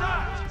shot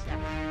at!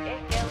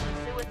 Ik wil de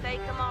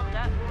Suicide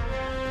Commander.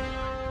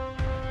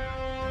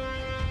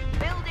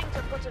 Building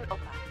to put an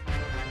upper.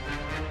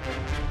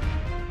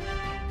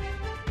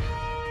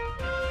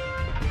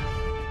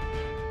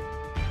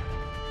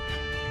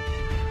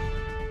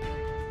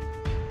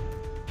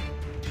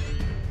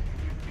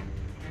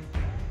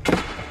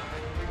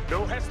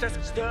 No Hestes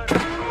Hestes stern.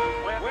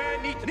 Where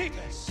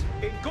Nites?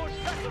 In good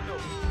vessel,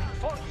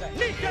 forte.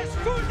 Nites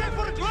fulde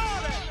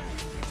fortuare!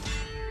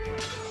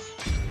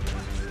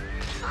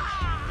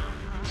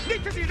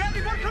 Nites is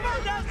ready for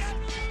commanders!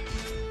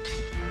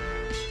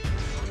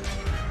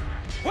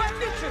 When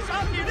Nites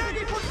are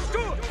ready for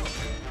stood!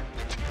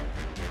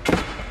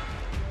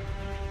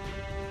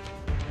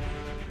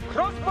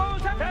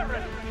 Crossbows and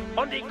Baron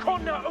on the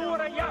Konna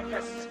Ora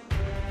Yakis!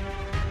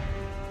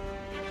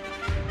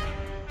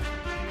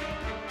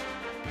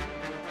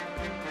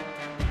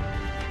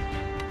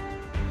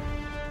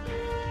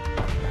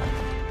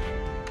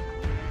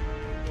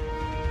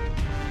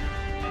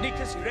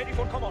 Nites ready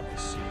for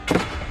commands.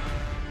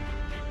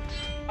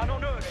 An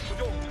onore to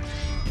do.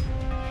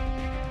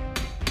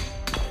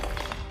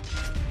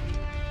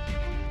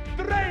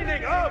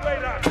 Draining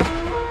Arbeiter!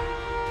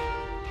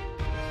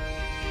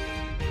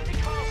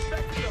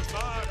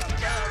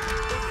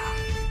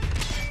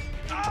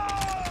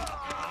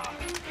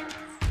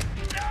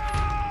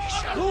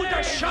 Who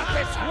the shot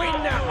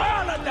win the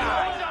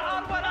holiday?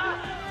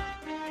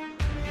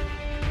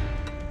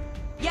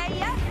 Yeah,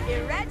 you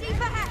ready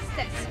for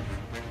Hestes?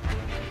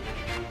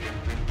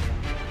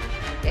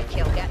 If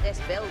you'll get this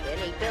building,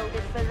 he built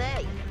it for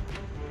thee.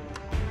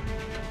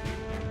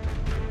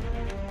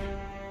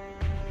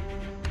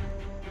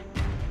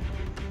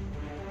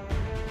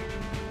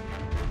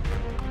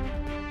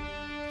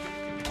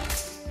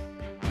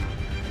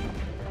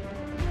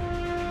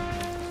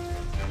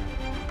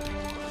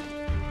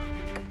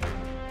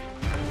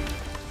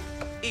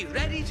 He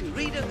ready to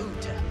read a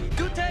Uta.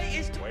 Dute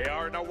is We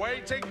are now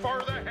waiting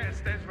for the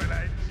Hestes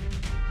village.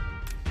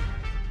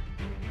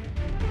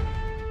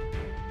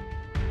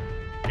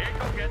 You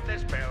go get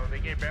this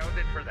building, you build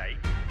it for thee.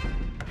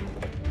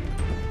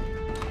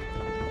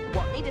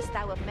 What needest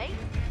thou of me?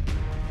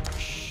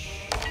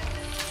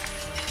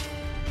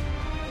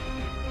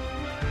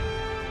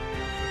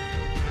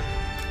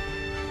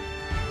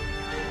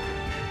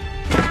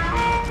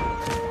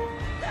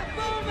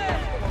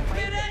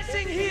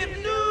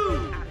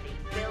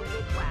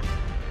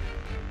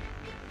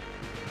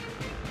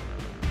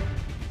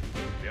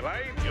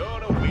 Your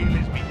wheel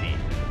is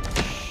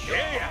beneath.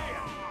 Yeah.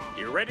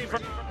 You ready for...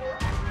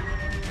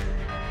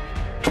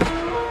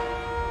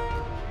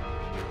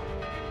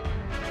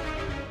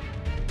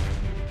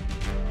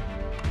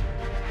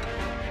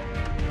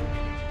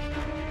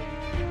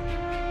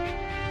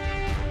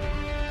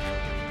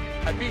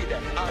 Abide,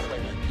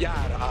 Arwayman,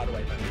 Yara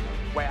Arwayman.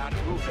 We are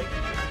moving.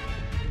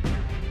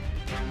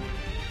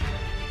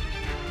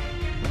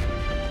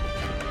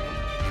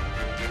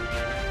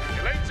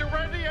 Your legs are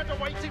ready and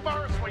awaiting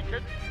Morris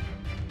Weekend.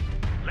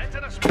 Let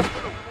us move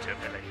to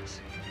village.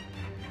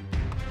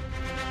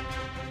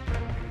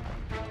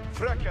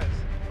 Frökens,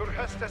 för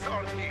Hestes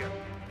are here.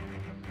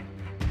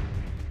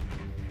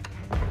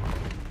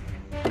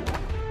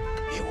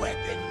 You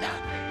weapon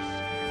numbers.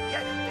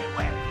 Yes, they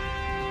will.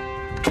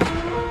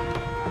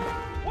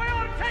 We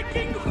are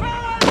taking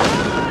fire!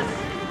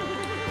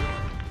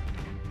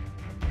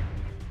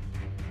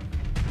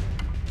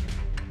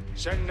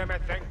 Send me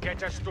tänke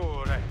till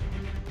store.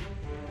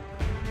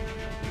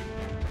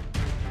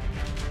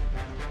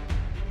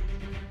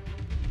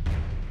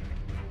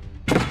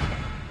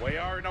 We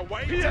are now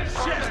waiting for the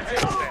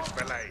Hestes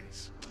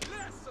village.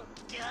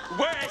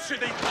 Where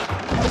should he...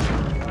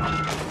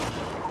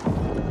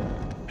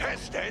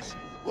 Hestes,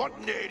 what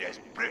need is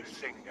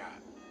Britsinger?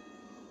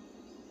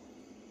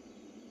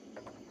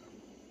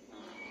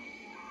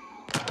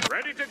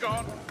 Ready to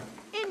go.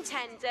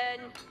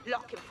 Intending.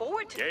 Looking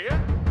forward to it.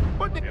 Yeah?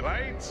 But the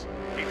lads,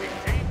 it is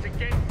time to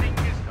get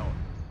things done.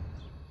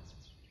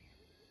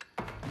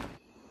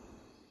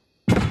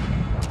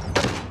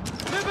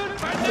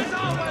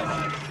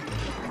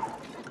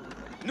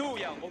 Nu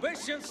ja,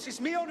 obeisance is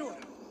me honor.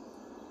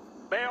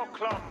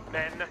 Beoclon,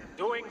 men,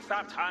 doing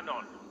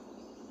Satanon.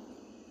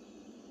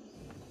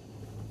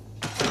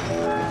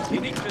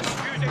 Initus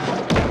fusing.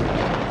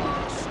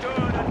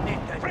 Stern and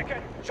Nitte.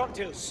 Fricken,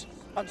 Chantils.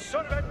 And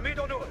servant mid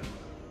honor.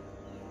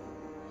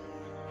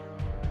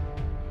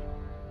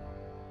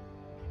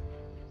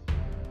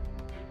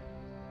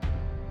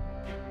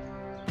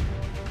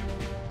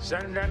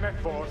 Send them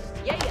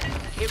forth. Yeah.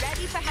 You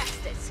ready for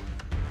Hestes?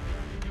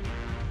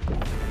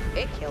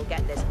 If he'll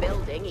get this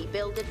building, he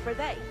build it for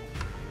thee.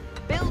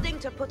 Building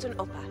to put an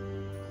upper.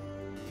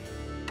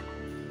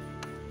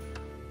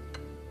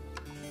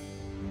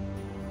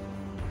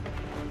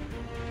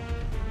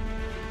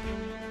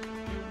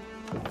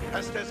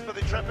 Hestes for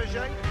the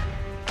trebuchet?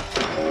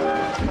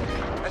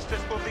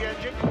 Hestes for the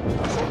engine?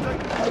 Something?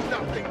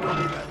 Nothing will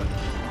be better.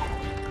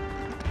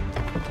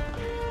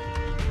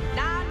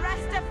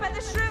 Non-rester for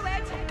the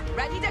Shruid.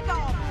 Ready to go.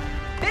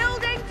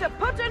 Building to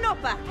put an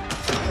upper.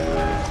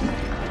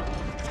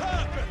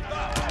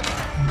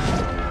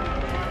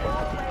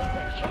 Always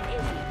a hit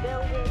is he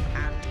building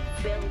and he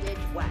builded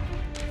well.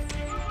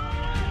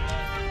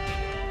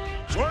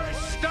 We're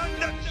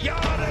standing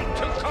yard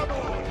to come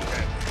on.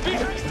 Wie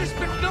heißt es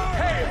mit Nord?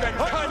 Haven,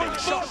 cunning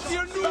shots,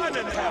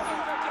 Spannenherr.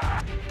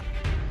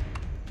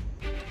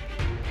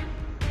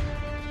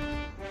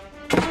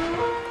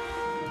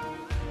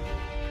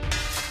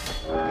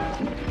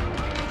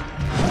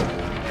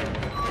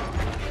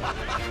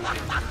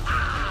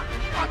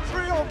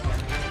 triumph!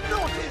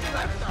 Not his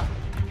laughter!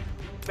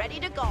 Ready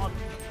to gone.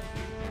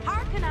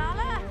 Harken,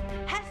 Allah!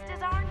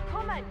 Hestes aren't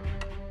coming!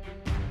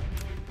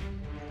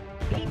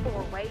 He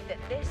bore way that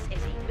this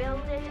is he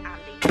builded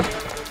and he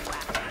builded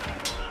well.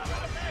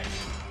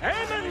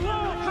 Aim and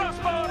low,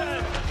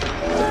 crossbowmen!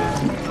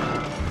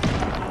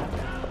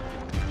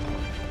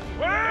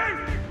 Wait!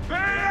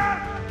 There!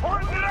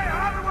 Hold the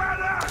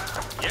hardware!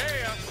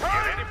 Yeah, get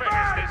ready for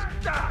Hestes.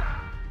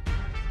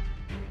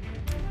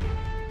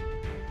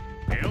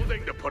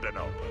 Building to put it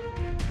over.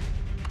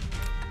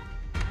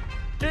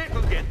 Dick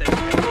will get this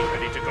building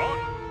ready to go.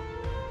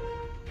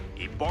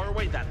 He bore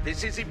away that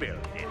this is he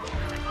building.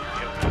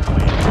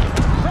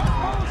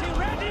 Crossbows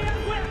ready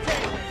and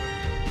waiting!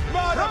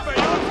 Mother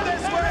beyond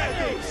this way!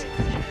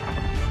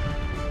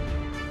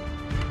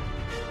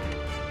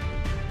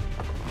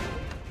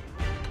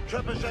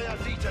 Trebuchet are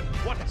beaten.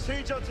 What?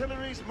 Siege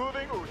artillery's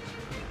moving out.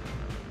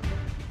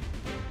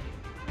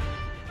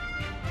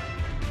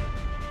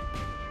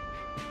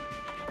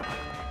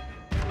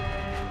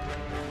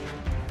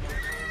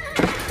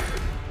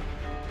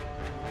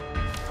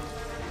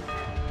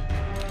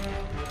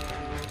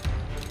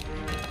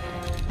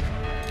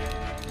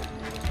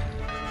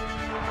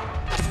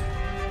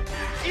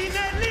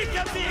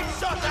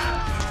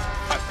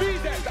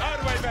 Bidet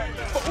Arwaymen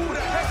för Ora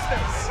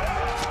Hestes!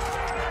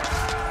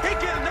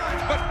 Icke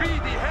natt but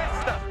bidi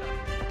Hesta!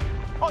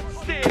 On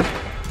stil!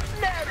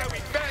 Nära vi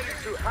färdig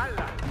to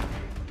Halla!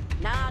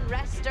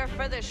 Non-rester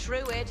for the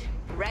Shrewid.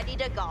 Ready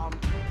to gone.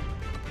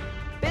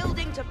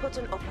 Building to put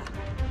an upper.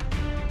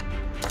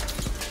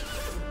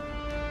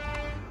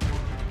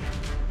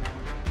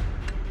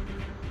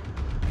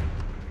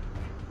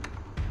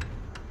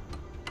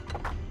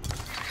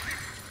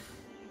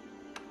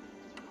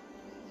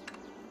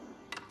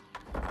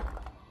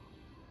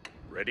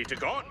 Ready to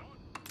go?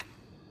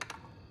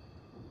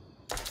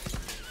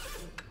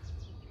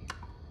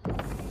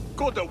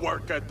 Good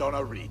work,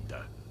 Donna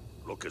Rita.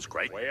 Look is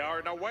great. We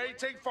are now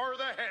waiting for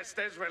the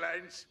Hestes,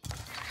 villains.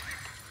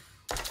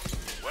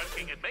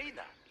 Working in me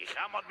now. Ich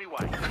am on me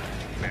way.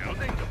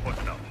 Building to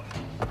put up.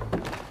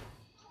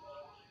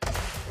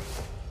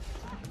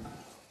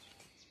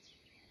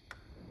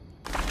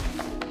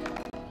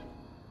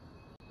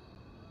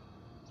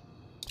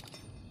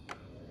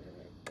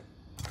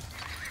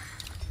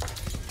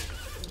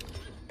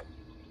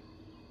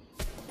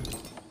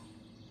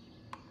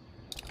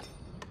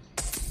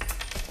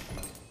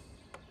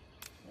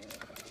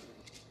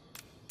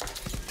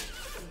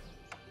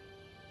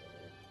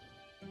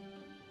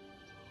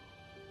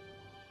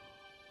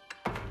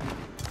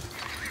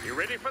 You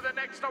ready for the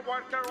next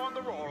worker on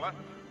the roller?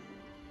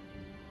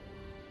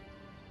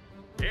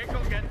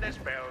 You'll get this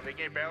building,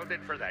 you build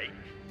it for thee.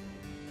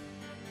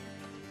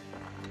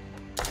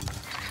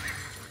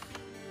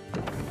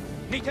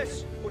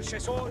 Nitus,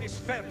 Ulchesor is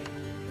ferry.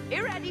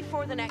 You ready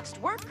for the next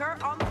worker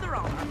on the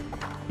roller?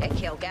 If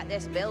he'll get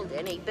this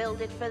building, he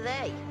build it for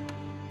thee.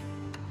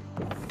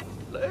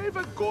 Leave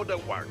a good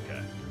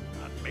worker,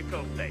 and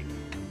mickle thing.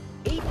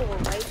 He bore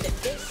way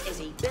that this is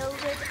he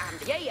builded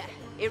and yeah,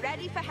 you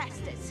ready for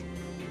Hestes?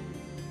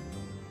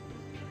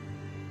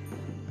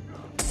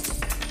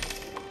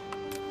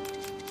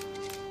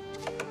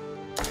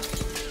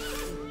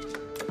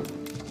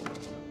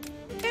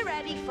 You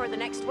ready for the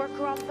next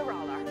worker on the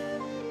roller?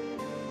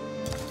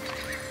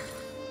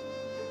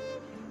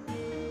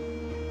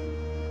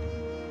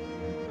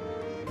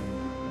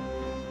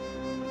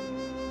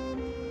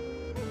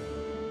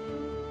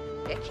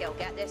 If he'll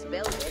get this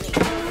building, he build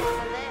it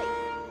for thee.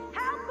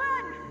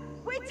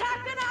 We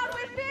taken out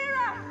with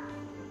Vera!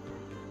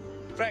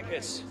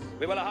 Fracas,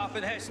 we will have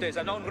in Hestes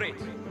and on rate.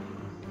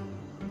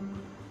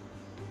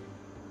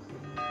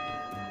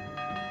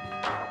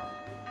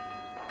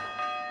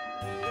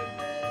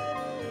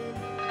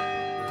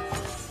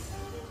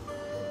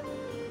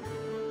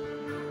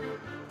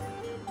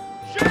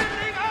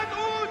 Schilling and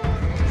Ud!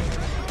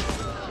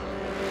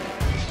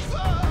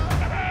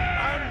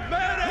 And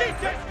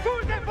Nitus,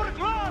 food them for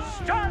glass!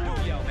 Stand!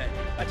 Julia, men,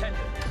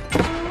 attendant.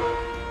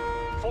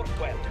 Fort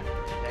well.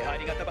 They're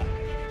hiding at the back.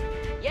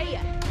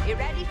 Yeah, you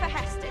ready for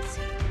Hestes?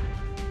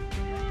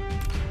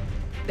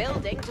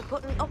 Building to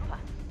put an upper.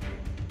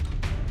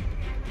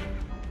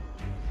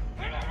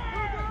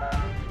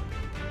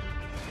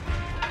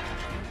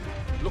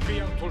 Lucky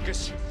young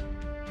Tulkis.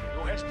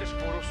 No Hestes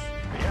for us.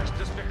 The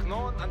Hestes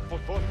Mechnon and for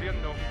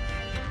Forthian no.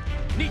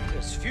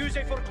 Nitus, fuse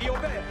for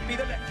Cleobert, be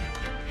the left.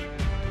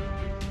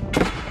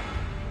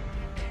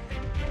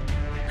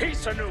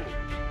 Peace anew.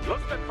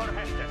 Looking for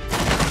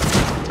Hestes.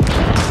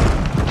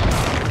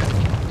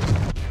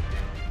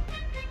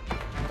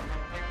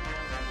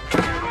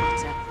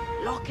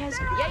 Lockers,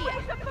 yeah,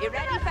 you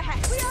ready for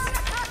Hestes? We are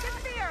attacking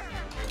fear!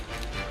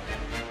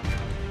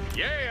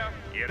 Yeah,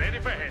 you ready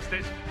for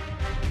Hestes?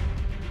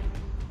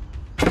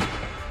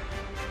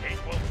 It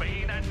will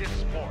be an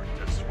sport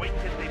to swing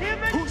to the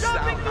Who's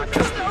thou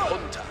majesty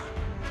hunter?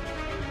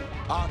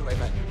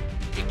 Arwaymen,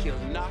 he kill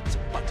not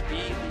but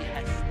be the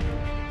Hest.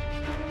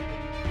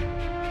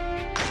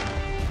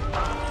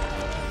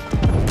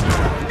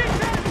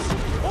 Nitus,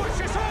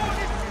 Ulchesor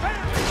is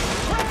ferry!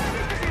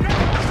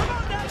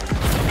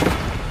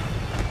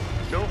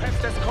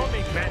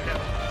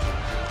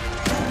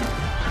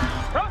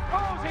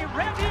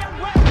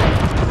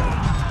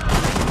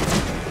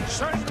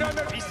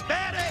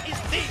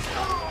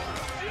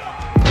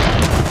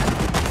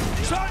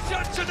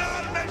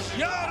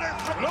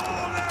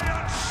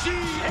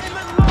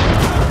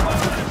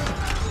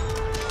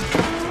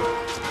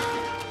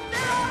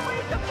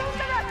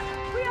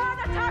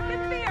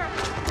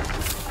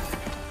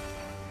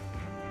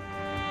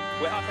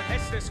 We have an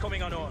Hestus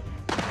coming on.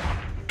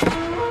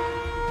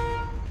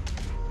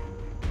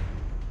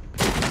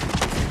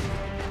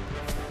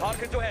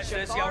 Park into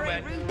Hestus, young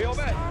men. Be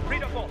over.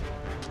 Read up all.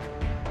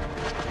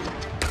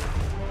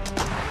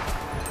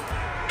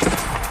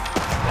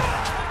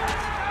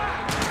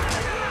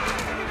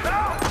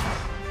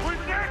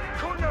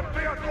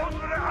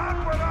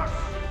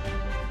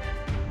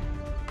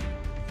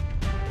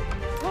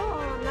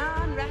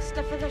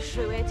 For the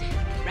Shrewid,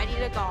 ready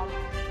to go.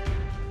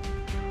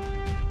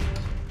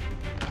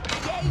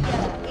 Yeah,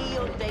 he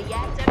under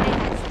yet and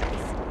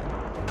Hestus.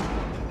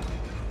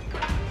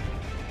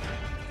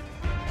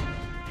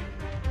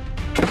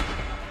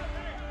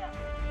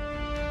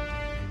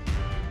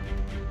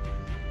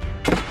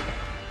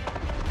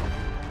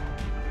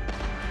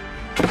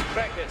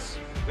 Breakfast.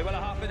 We will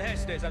have in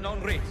Hestus and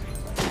on read.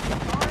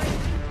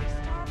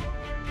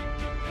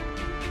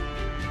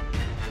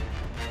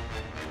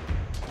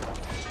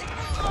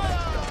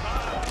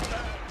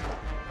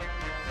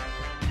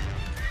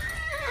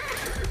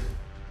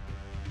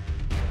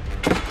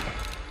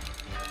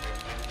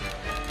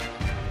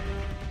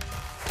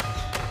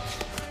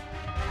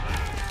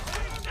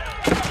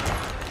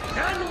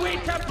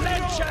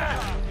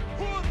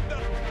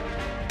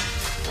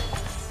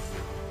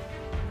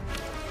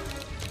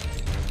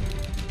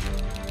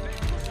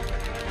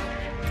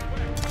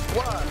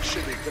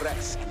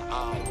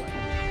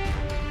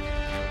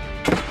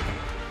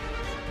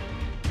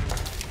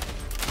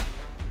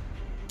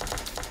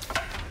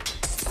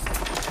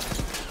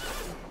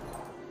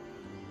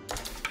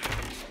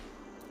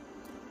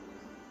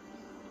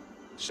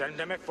 Send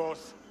them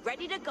forth.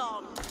 Ready to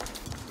go.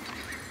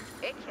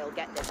 If he'll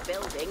get this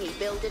building, he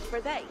builded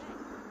for they.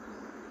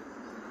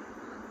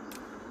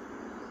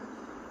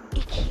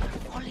 Ik hier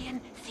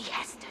volien the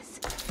Hestus.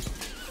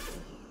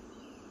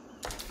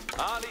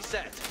 Ali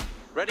set.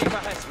 Ready for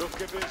Hestus.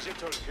 Look at the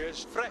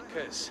Turkish.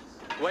 Freckers.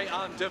 We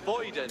are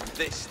devoiden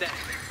this step.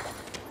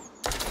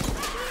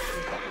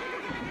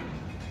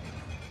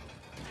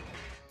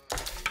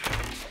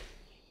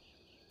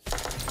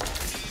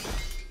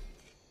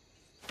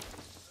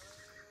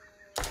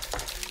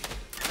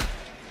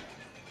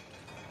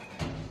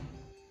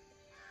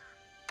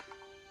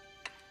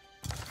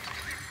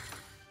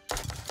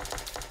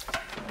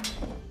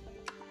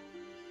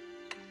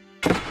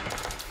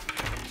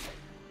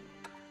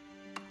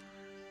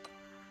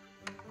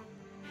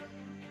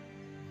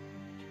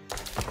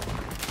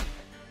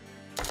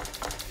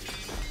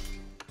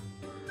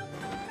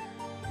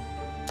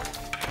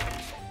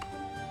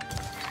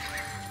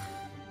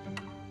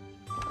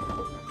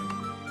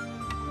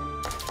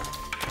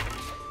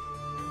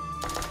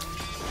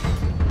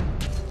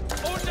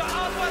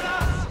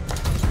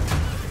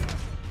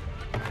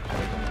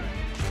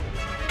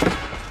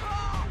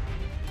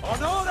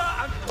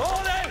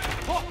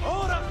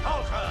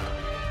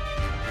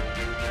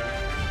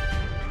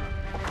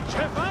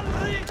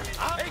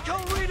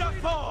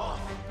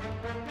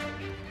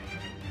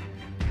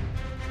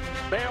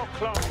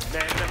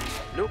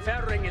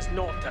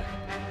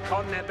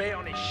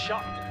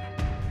 Shot.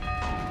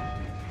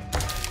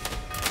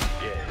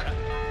 Yeah.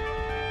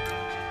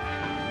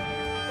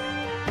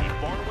 Keep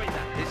far away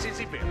that. This is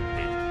a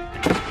building.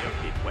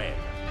 Build it well.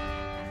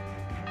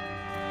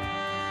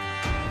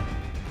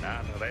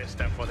 Now the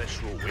rest are for the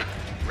Shrewid.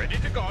 Ready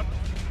to go.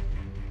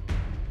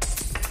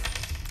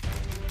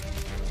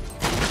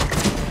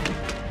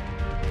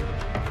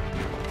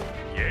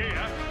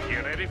 Yeah, you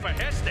ready for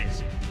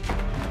Hestus?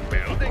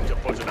 Building to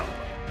put it up.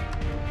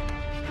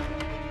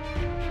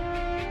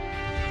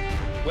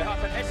 We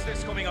have an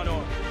Hestus coming on.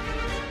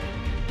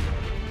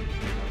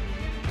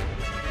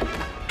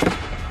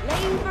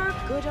 Labor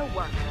good a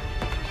work.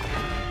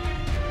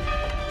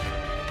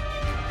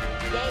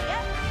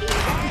 Yeah, he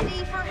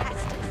ready for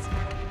Hestus.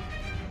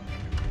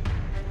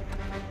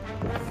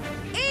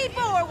 He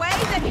bore away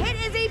that hit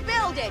as he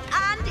builded,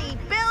 and he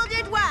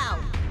builded well.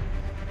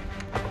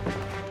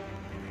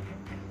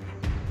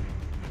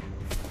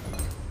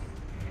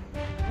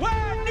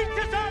 Where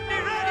Nictus Andy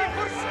ready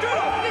for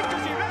stew?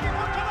 Nictus he ready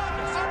for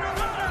commanders.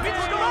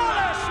 It's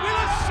Lawless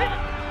will sit.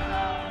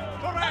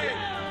 Hooray!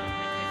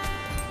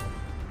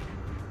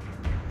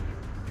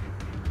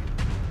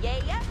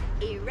 Yeah,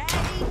 he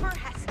ready for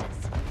Hestus.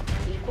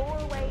 He bore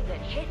away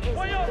that hit his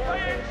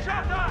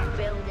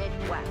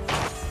builded well.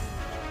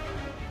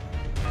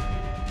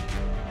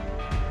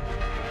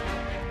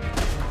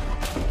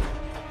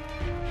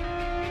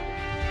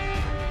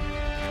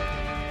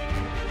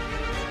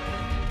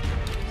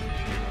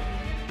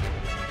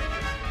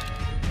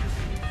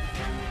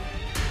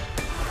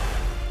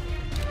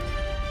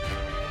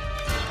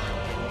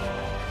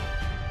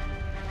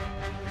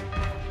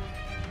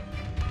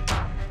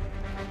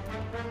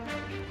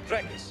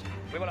 Drakes,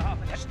 we will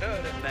have a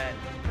stirring men.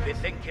 Be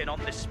thinking on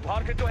this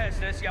spark into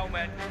Hestus, young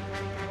men.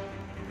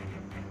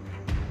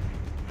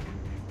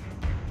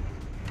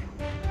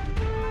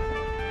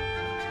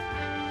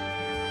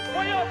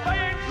 Why are you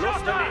being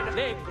shot at?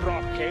 Leg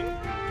rocking.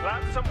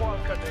 Plant some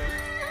work to do.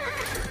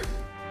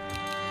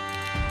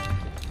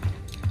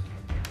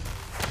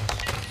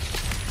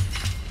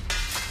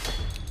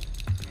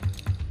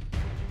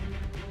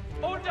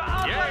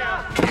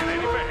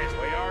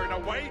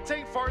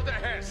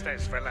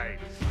 Hestes for life.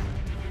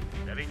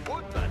 Very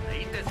good, then.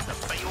 Eat this to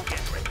pay you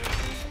get ready.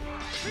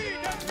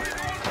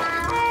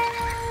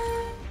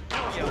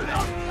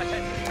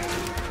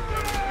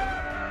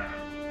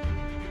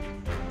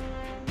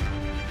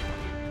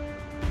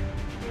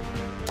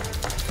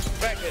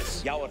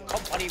 Breakers, your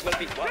company will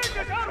be welcome.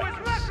 Breakers always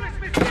reckless,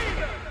 Miss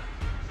Steven!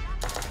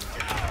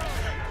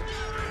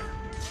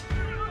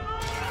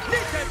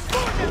 Nickers,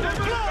 forces of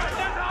glory!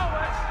 As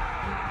always!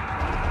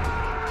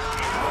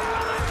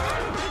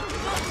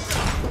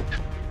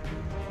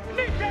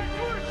 Nickers,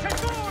 worship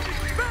all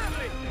his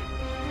family!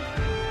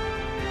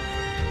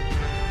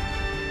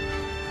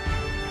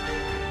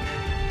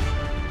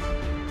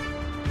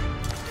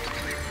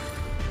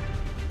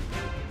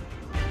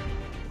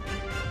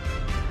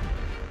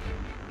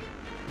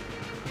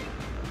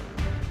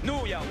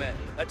 New young men,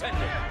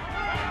 attending.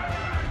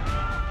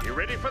 You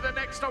ready for the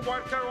next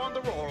worker on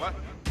the roller?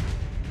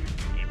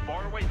 He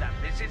bore away that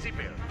this is he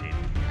built it,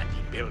 and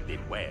he built it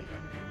well.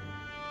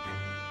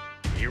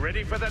 You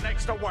ready for the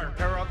next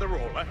worker on the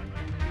roller?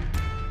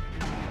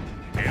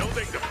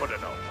 Building to put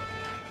it on.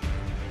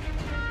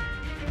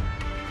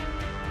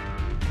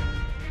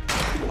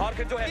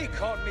 Hearken to him.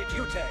 Call me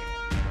duty.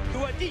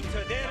 To a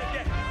dita there and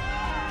death.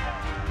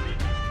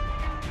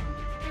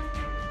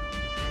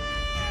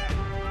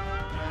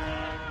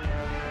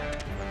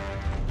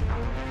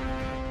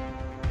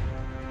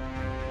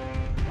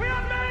 We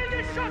are made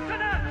in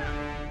Shoshana!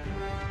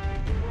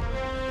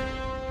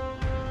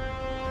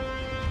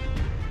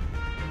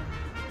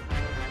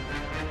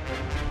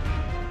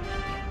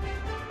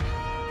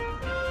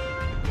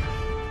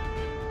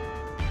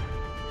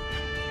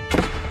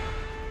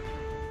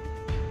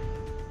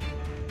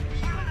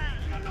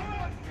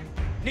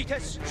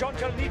 Nites,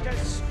 Jontel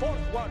Nites,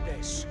 fourth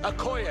wardes.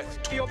 Akoyeth.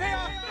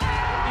 Iovea,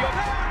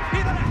 be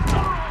the next.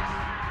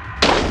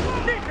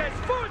 Nickers,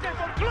 forces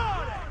for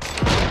glory!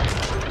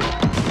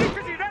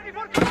 Nickers, you ready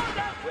for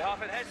commander? We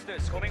have an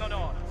Hestes coming on.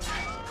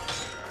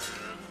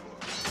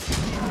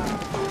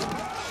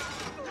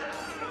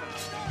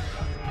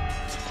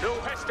 New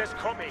Hestes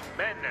coming,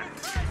 men. New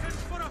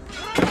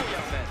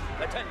young men,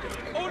 attending.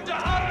 Unter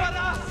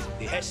Armadas!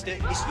 The Heste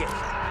is yet.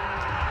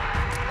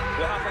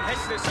 We have an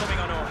Hestes coming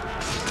on.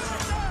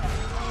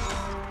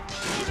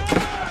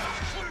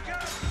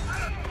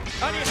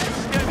 And die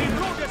Heste wie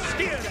rote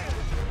Stiere.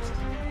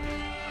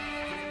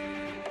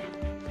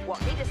 What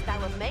needest thou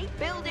of me?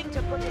 Building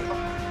to put it on.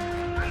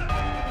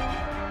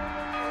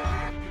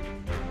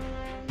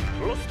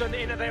 Lusten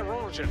in de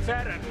ronge,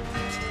 verren.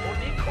 Och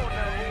ni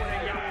kommer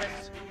våra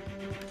hjälpes.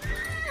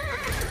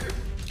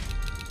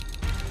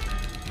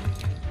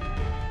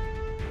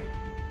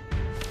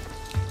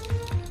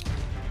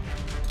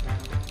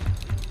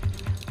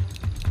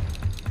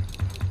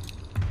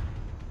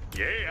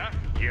 Yeah,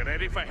 you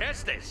ready for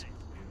Hestes?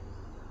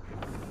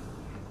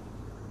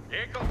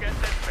 You'll get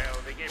this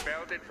building, you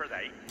build it for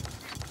thee.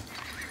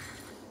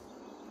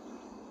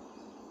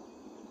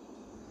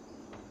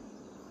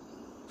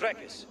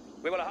 Drekis,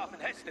 we will have an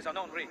Hestes on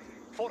read.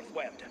 Fourth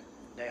word.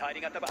 They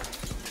hiding at the back.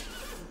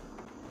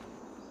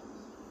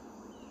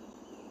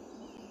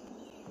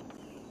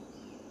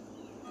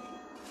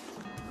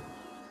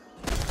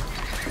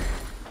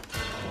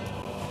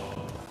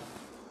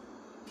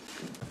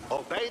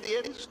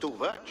 Obedience to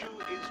virtue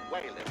is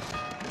wailing.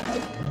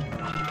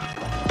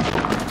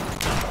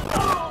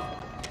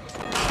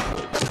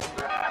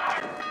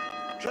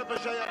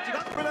 Trebuchet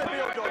activat,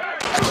 relève au dos.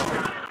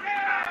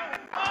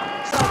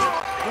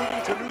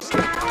 Moving to loose.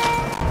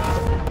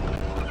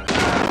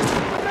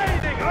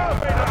 Leading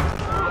Robin!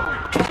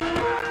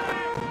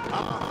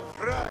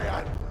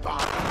 Brian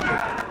Barr.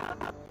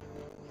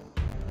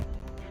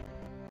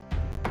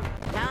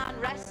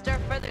 Non-rester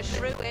for the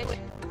Shrewish,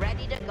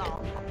 ready to go.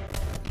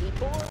 He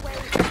bore away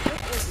the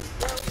quickly he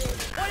builded.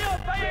 We are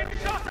being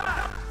shot at!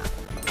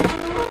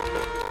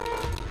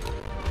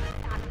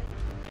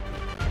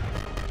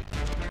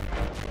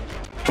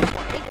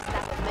 What needest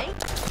thou of me?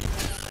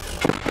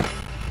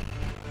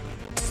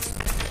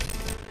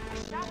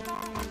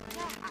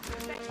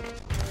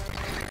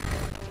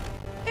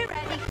 Be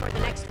ready for the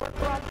next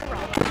worker on the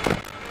road.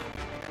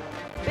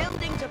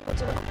 Building to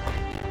put it on.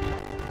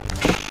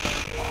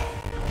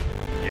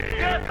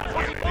 Yeah, that's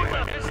what you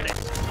want, Hestes.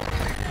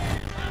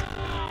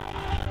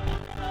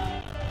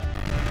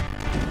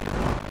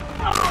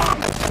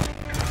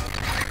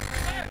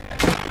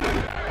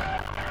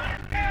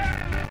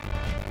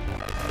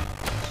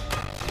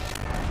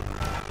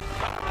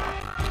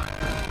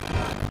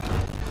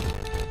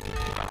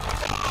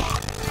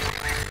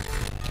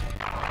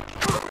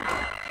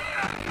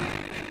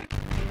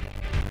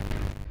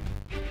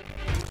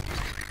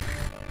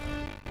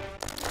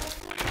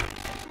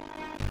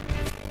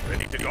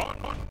 Ready to go on.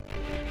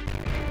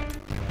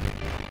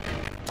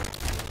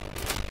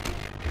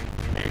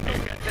 You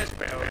get this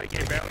building,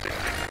 you build it,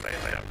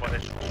 what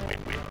is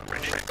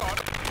ready to go on.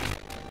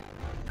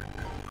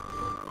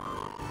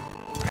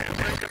 And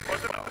then you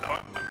put it on.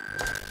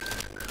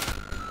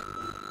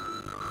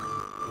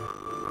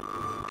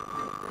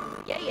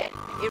 Yeah,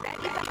 you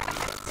ready for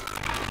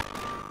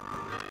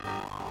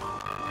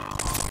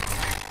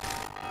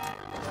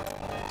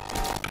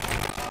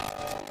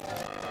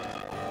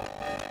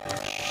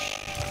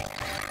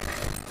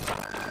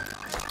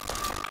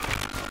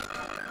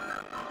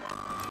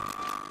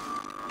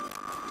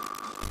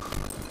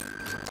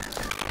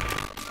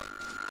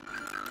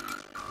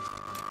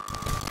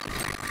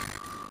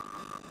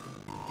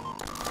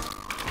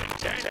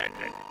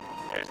intended.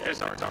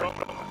 Here's our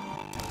problem.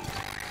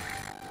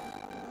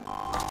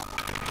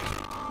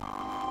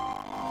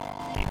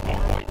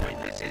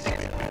 This is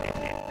it.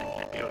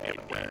 Build it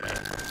well.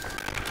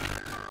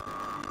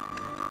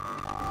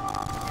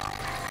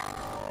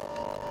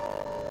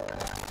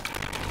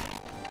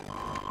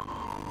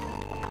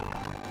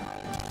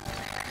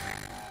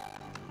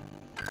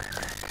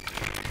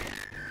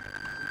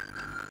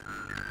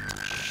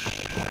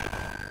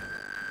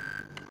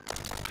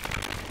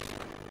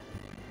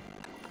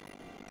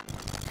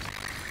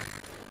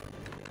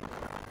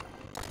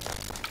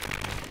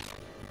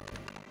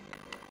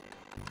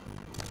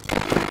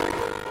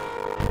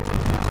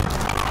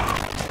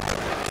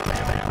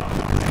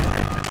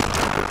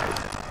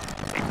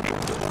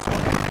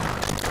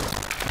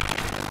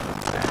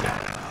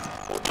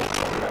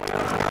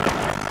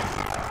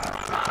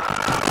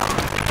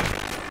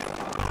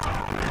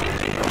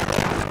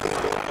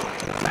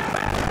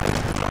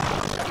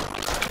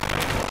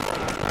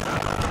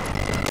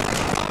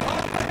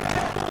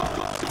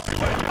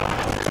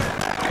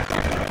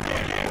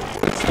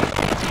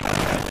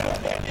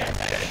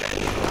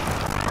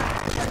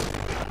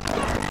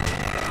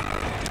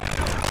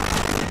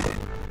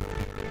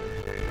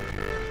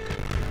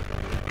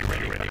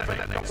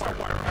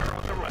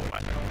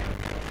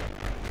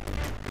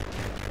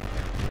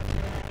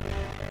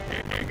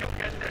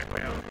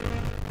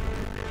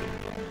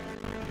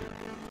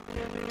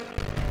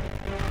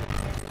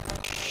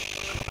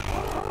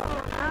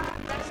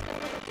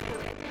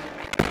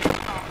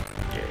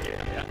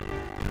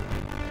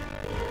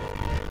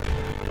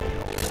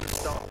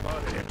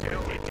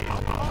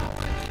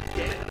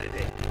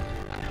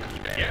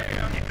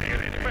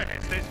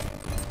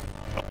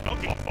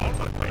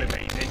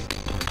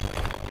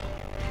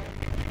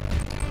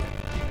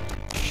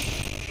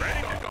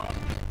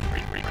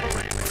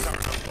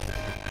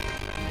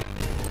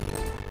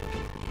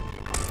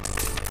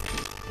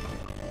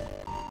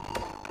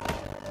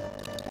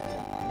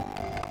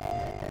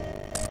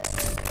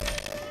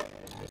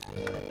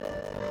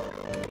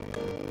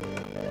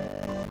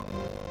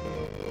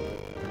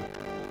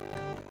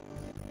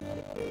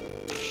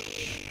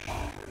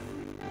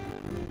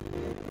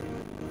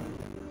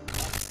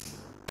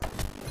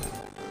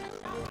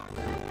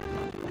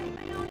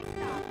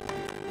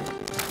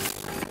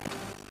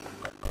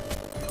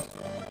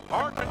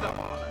 Hearken them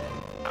on.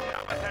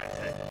 That's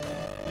it.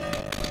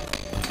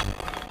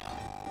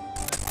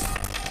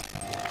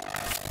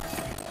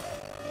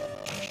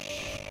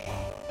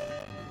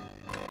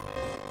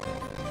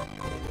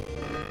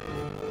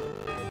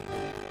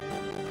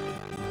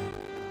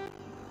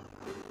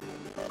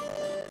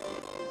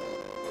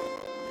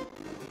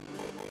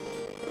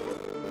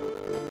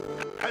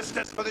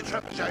 Hestus for the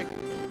trebuchet.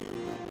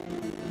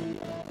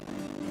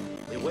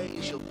 The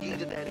way shall be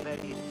an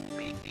enemy.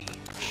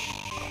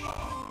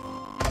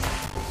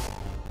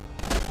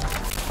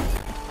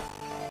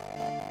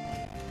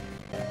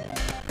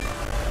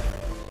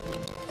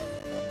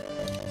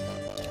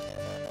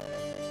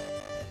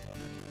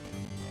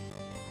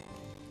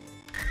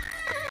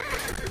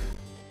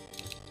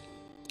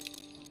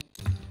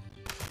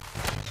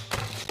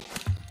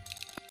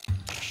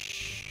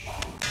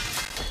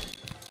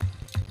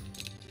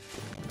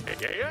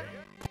 Yeah?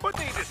 What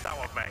needest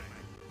thou of me?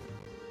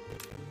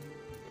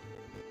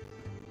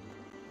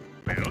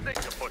 Building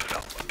to put it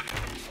up.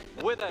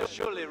 Whither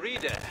surely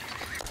reader?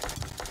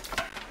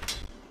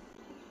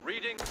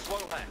 Reading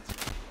Swohat.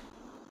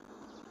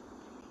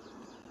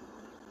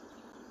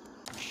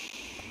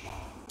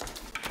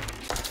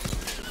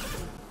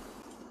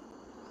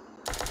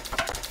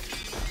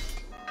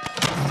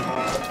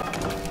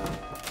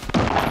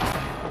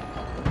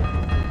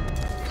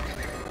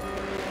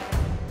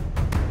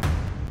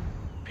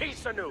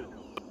 Peace anew.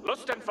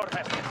 Lusten for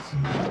Hestus.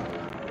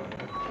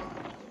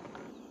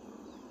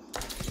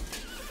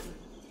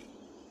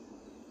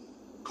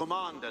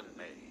 Commandant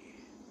me.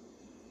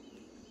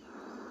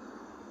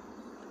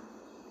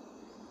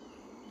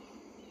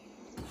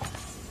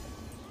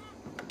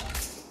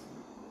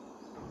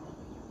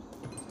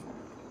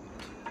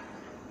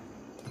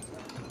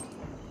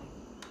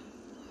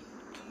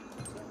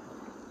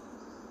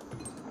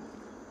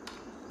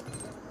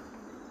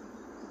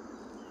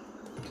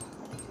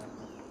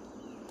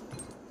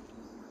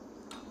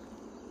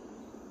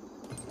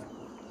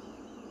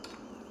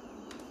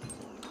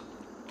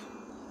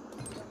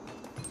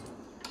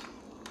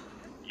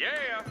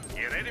 Yeah,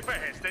 you ready for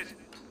Hestus?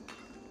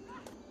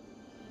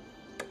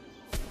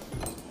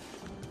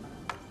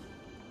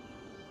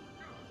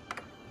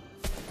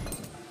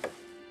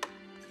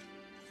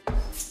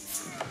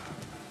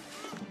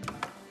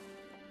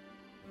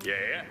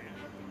 Yeah?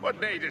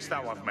 What needest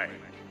thou of me?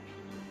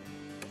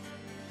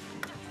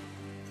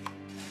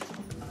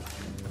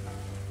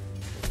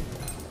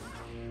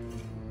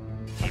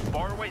 He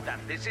bore away that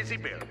this is he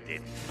built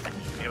it, and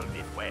he built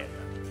it well.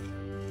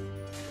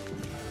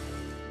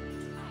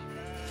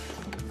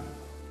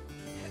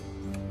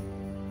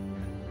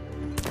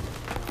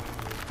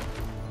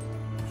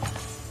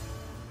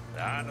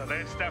 And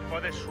let's step for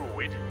the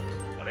Shruid.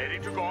 Ready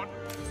to go.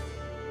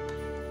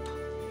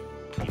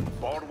 In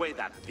Borway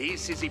that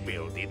this is he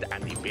builded,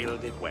 and he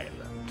builded well.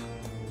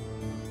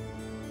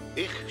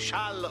 Ich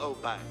shall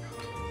obey.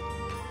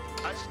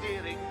 A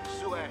steering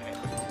to ahead.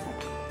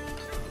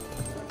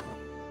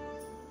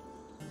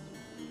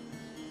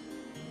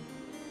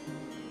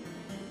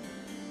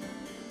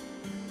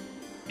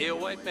 You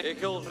wait me.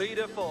 Ich will read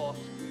a forth.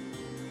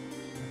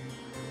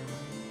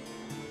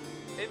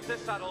 Into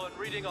saddle and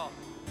reading off.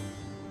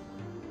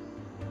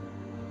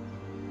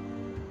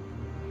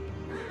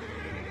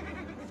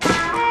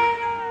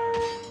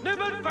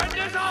 Niemand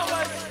fendes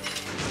always!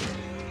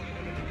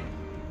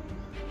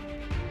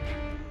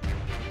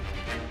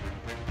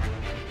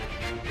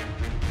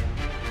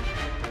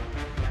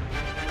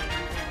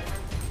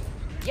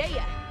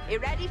 Yeah, you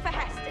ready for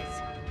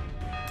Hestus?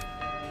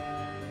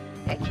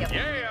 Thank you.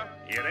 Yeah,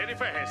 you ready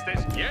for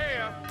Hestus?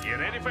 Yeah, you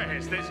ready for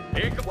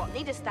Hestus? What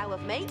needest thou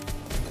of me?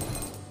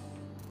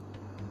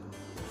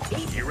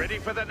 You ready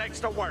for the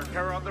next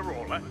worker on the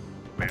roller?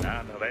 Well,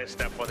 and the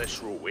rest for the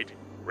Shrewid.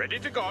 Ready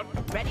to go?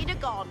 Ready to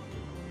gone.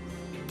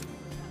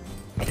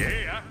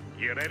 Yeah,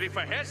 you ready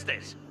for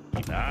Hestus?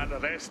 And the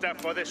rest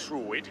for the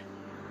Shrewid.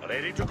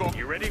 Ready to go?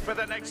 You ready for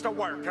the next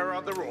worker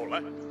on the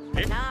roller?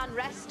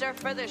 Non-rester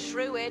for the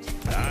Shrewid.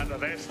 And the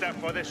rest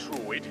for the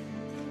Shrewid.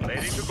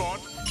 Ready to go?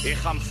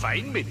 Ich am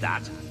fine with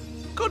that.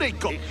 Good it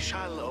go. Ich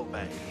shall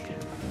obey.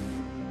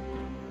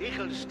 Ich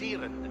will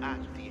steeren at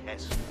the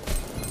Hest.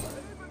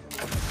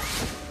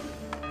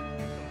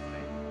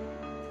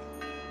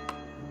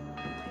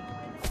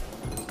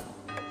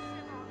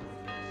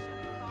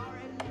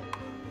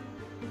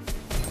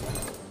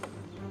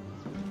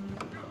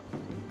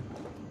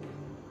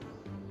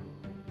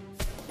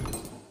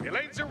 Your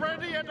lanes are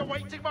ready and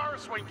awaiting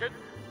Morris Winkin.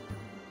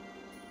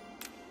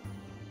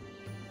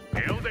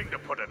 Building to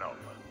put it over.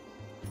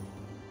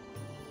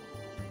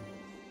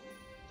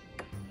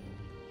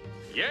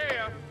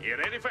 Yeah, you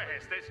ready for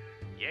Hestus?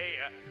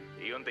 Yeah,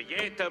 you on the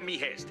yeta me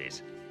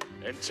Hestus.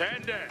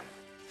 Intender,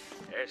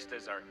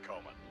 Hestus are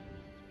coming.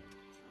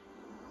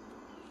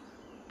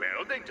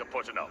 Building to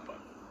put it over.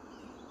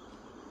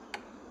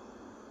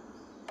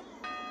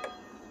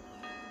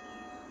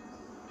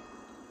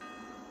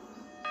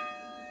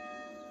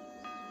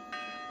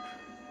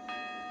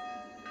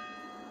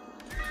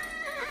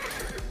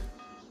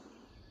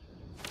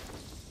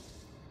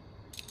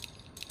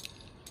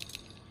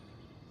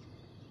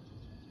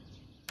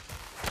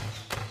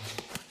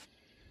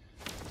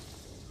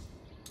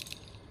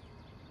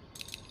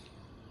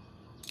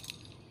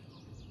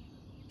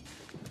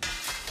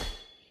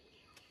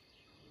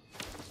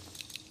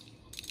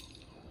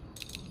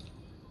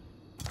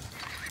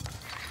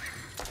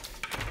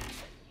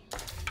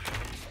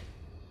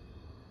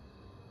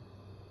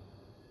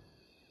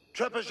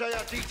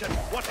 Trebuchet Deaton,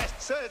 what has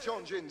Surge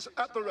engines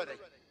at the ready?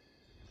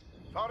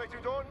 Far to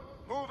dawn,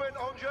 moving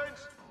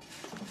engines.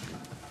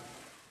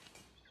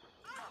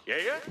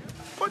 Yeah?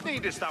 What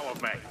needest thou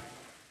of me?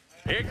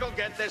 He'll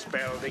get this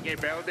building, he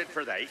build it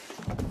for thee.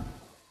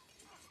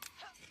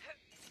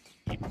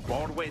 In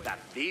Borway that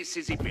this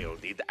is he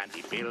builded, and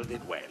he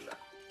builded well.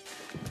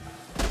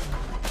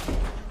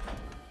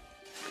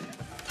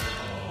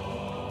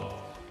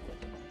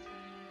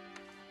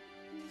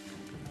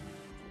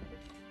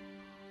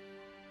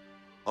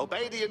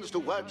 Obedience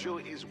to virtue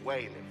is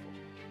wailful.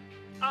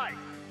 Aye.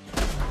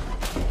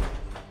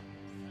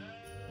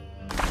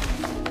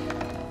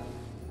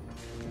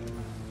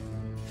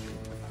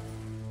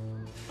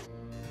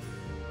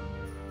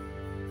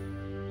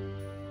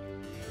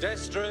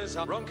 Destras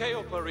Ronke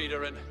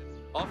Operator and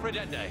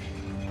Offredende.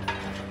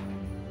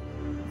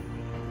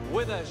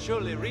 Whither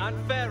surely read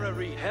and fairer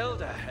read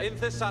Helda in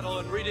the saddle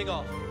and reading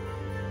off.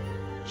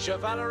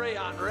 Chivalry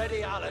and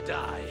ready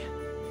Aladai.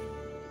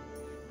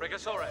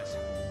 Regasores,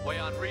 way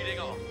on reading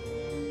off.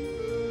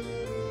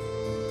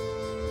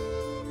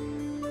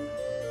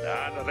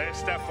 And the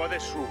rest for the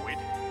Shrewid.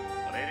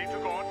 Ready to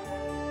go?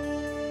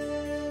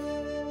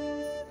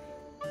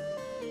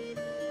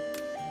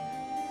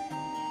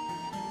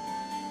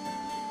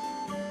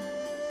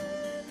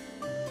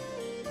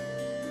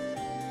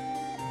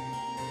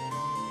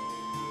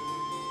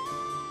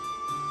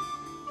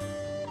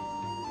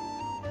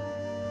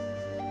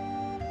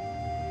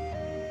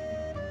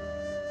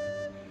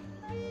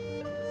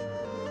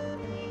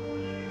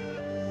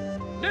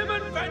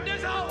 Niemand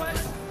vendors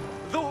always!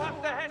 Thou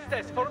hast the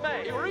Hestes for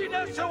me. Read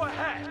us to a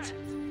hat.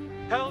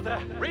 Helda,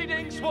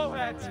 reading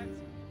Swohead.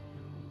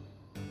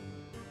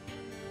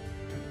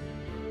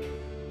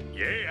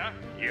 Yeah,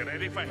 you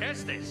ready for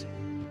Hestes?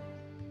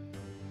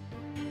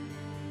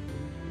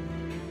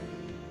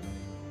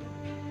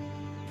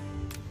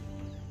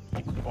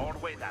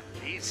 Borway that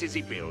this is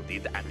he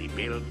builded, and he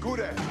build Good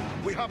air.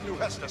 We have new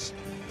Hestus.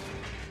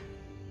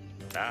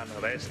 and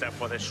the rest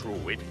for the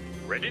Shrewid.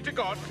 Ready to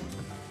go?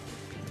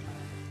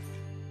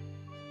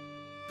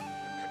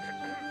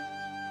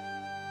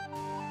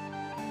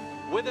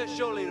 Whither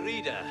surely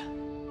reader?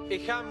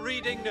 Ich am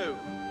reading new.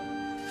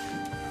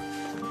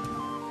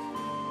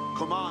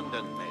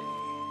 Commandan me.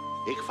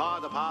 Ich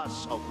fahre the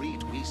pass of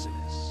reed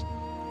weasiness.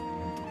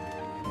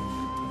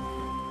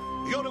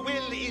 Your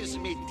will is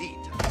me deed.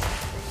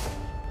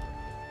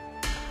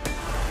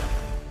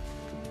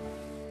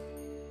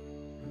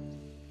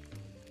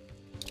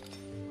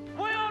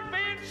 We are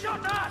being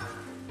shot at!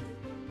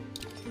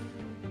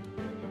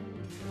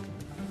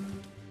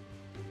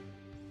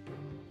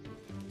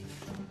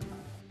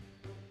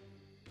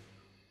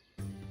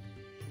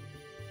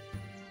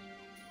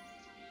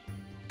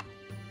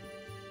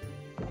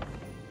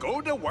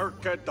 Go to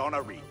work at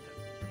Donna Reed.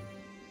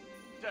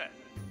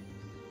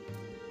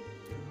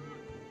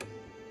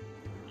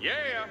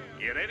 Yeah,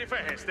 you ready for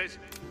Hestes?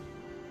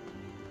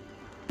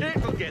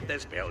 It'll get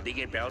this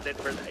building and build it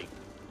for life.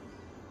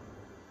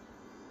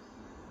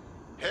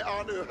 Here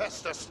are new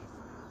Hestes.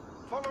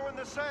 Following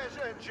the Sage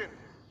engine,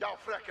 y'all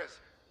freckers.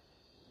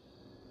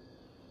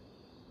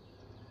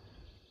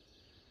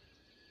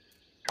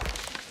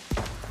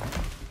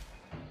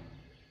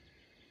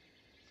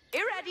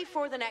 You're ready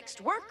for the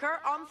next worker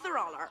on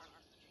Throller.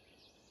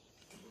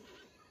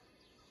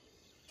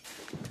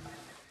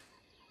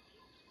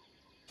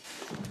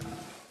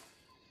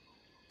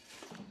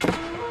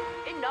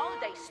 In all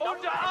they stop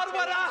Under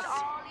Arwaras!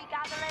 all he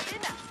gathered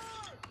in it.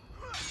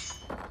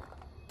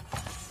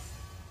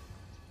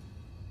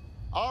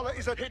 Alla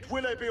is a hit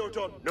Willie be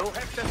done. No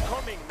Hestes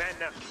coming, men.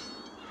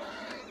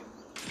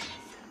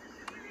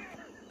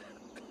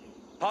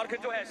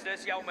 Hearken to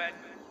Hestes, young men.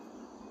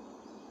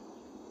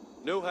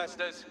 New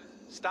Hestes,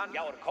 stand.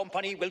 Our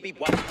company will be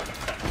one of the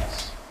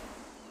friends.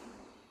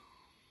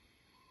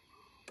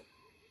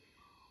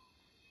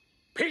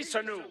 Peace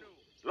anew.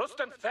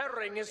 Lusten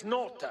ferring is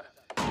nota.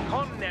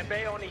 Conne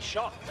be on his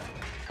shot.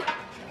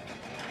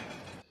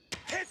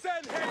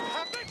 Hissen hit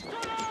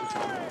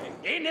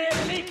victory! In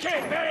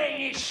like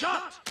being his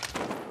shot!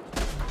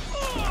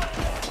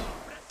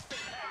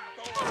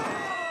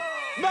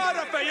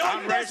 Mara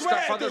beyond this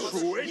way! for the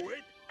Shrewd.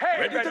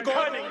 Hey, Ready to go.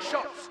 cunning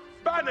shots!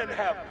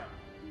 Bannenham!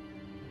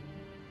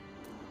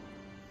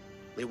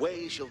 The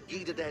way shall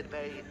guide the dead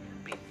bay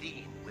be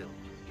thine will.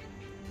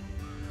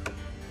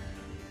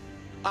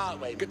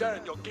 Arway, get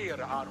down your gear,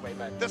 Arway,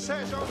 man. The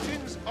Sage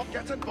engines are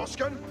getting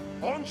busken.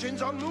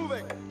 Engines are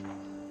moving.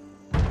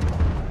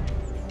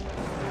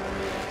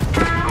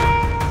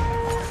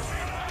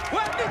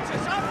 Well,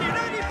 bitches, are we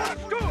ready for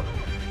school?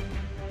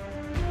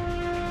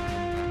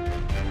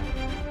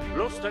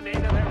 Lusten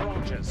in their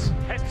rogers.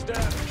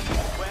 Hester,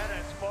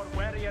 whereas for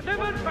Warian...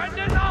 Niemand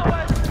finden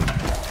ours!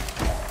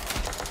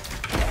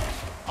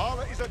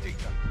 Alla is a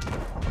dita.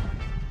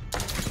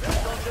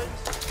 Sage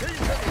engines,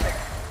 keep anything.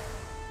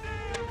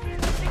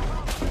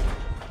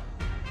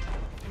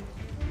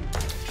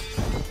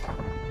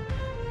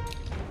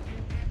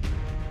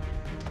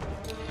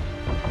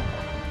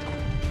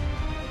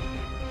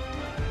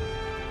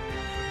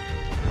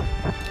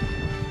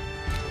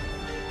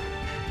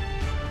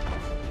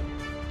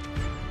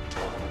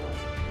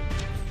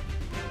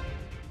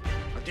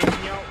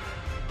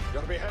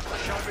 Your behest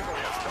shall be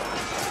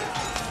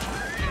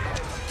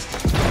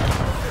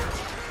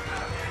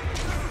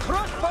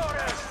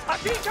Crossbowers!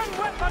 Adekan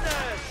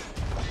weaponers!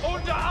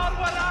 Under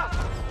Arwaras!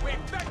 We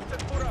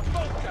begged for a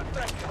Volker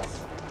breakers!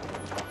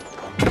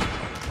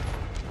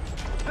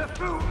 The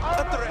foo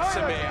are Address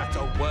me at a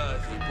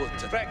worthy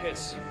button.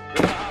 Breakers,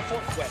 we are our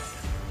fourth weapon.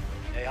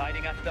 They're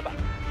hiding at the back.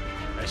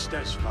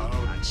 Hestes found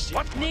and see.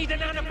 What need an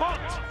anabot?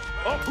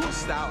 Oh,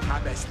 who's thou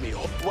habest me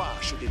up? Why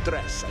should he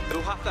dress? Du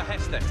hath the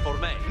Hestes for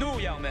me. Nu,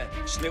 young men,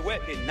 slå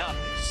weapon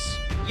nabis.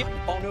 Yep,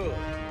 on earth,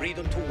 read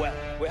them too well.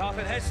 We have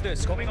an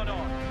Hestes coming on.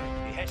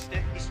 The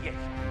Heste is yet.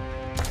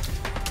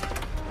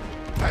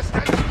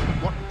 Hestes,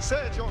 what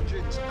Sage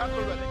engines at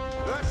the ready.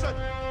 Listen,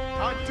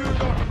 I do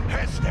not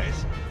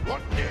Hestes.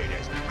 What need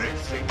is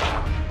missing?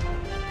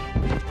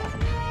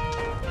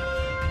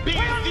 Be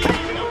thine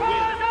the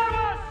will!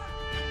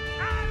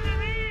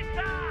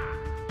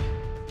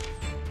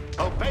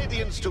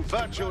 Obedience to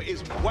virtue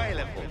is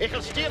wailable. Ich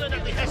will stealen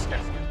at the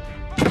Hestes.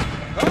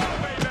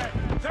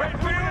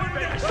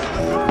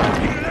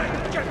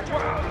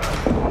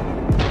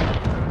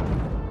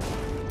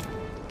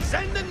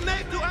 Senden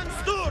me to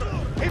Anstur!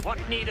 What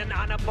need an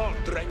anabot?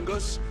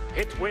 Drengus?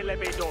 It will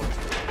be done.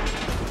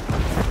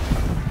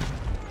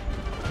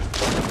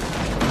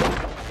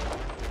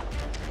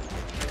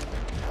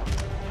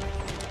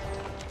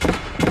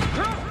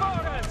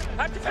 Crossbowers!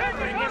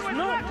 Attacking is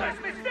not!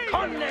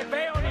 Conne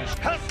Beonish!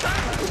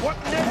 What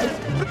need?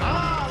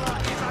 Alla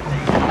is a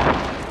dita.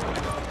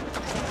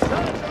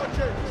 Sage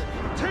engines,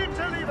 team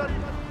to leave it.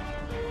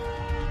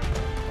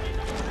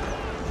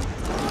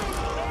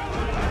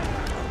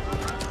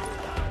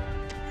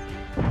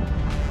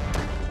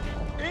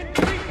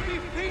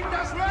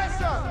 Das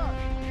Messer!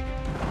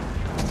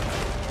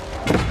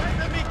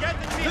 Let me get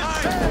it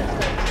behind!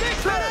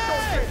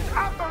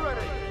 Up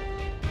already!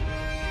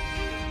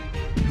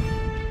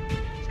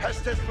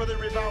 Hestes for the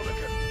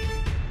Revaldican.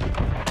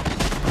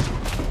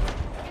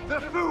 The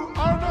foo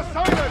are the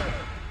silent!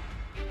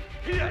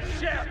 He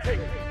is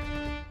shouting!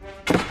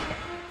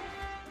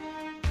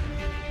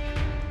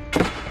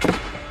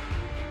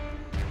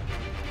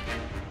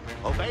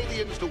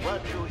 Obedience to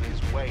virtue is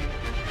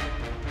wailable.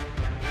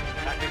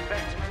 And in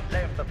fact,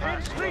 left the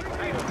past.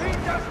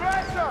 Das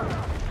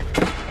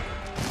Messer!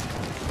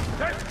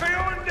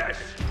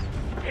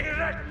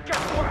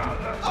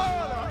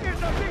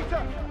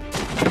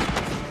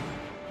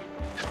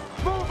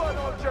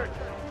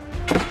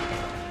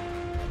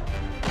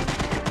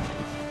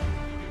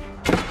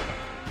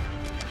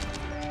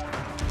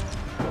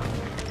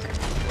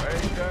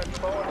 Wegen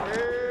von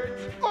Hit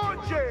und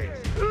Jets!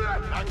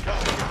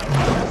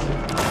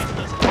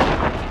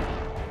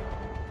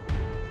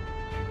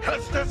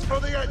 Custis for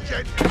the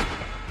engine!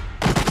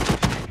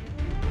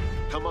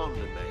 Command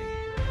me.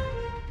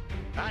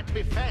 At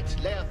befett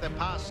leer the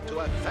pass to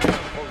a fair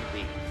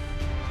thee.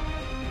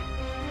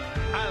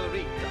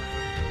 Alrika.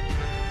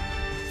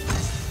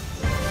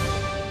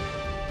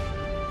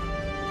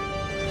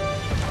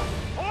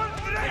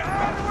 They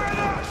are with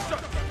us!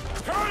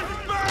 Turn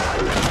back!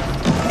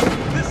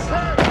 This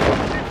hand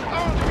is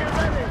on your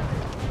ready!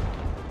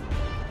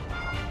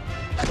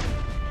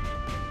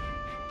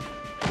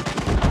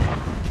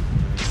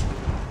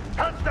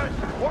 Custis!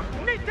 Och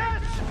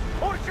Nitas!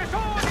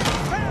 Orchesson is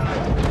fair!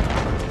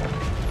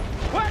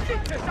 Well,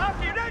 Nitas, are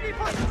you ready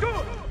for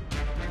school?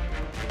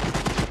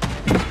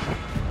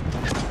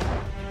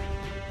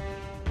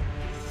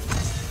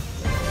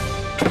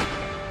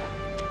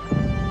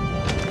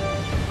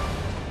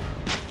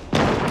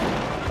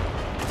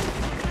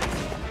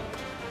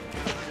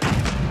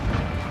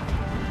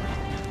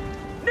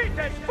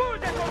 Nitas,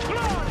 fude con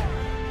gloria!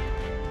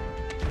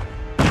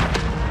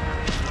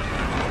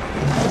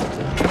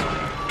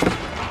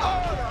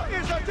 Ora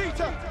is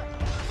Adita!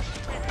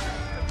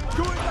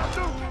 Doing that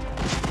too!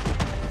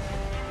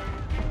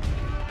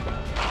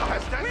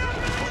 We are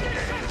ready to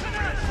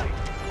assassinate!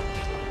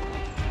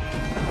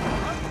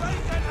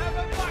 Unbreak and have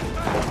a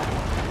backfire!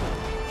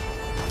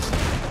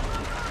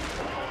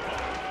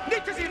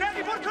 Nitas, you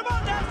ready for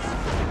commanders?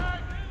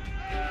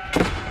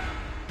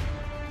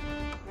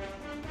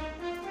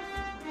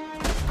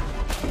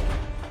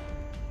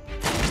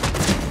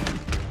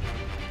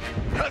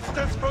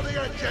 Custis for the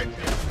engine!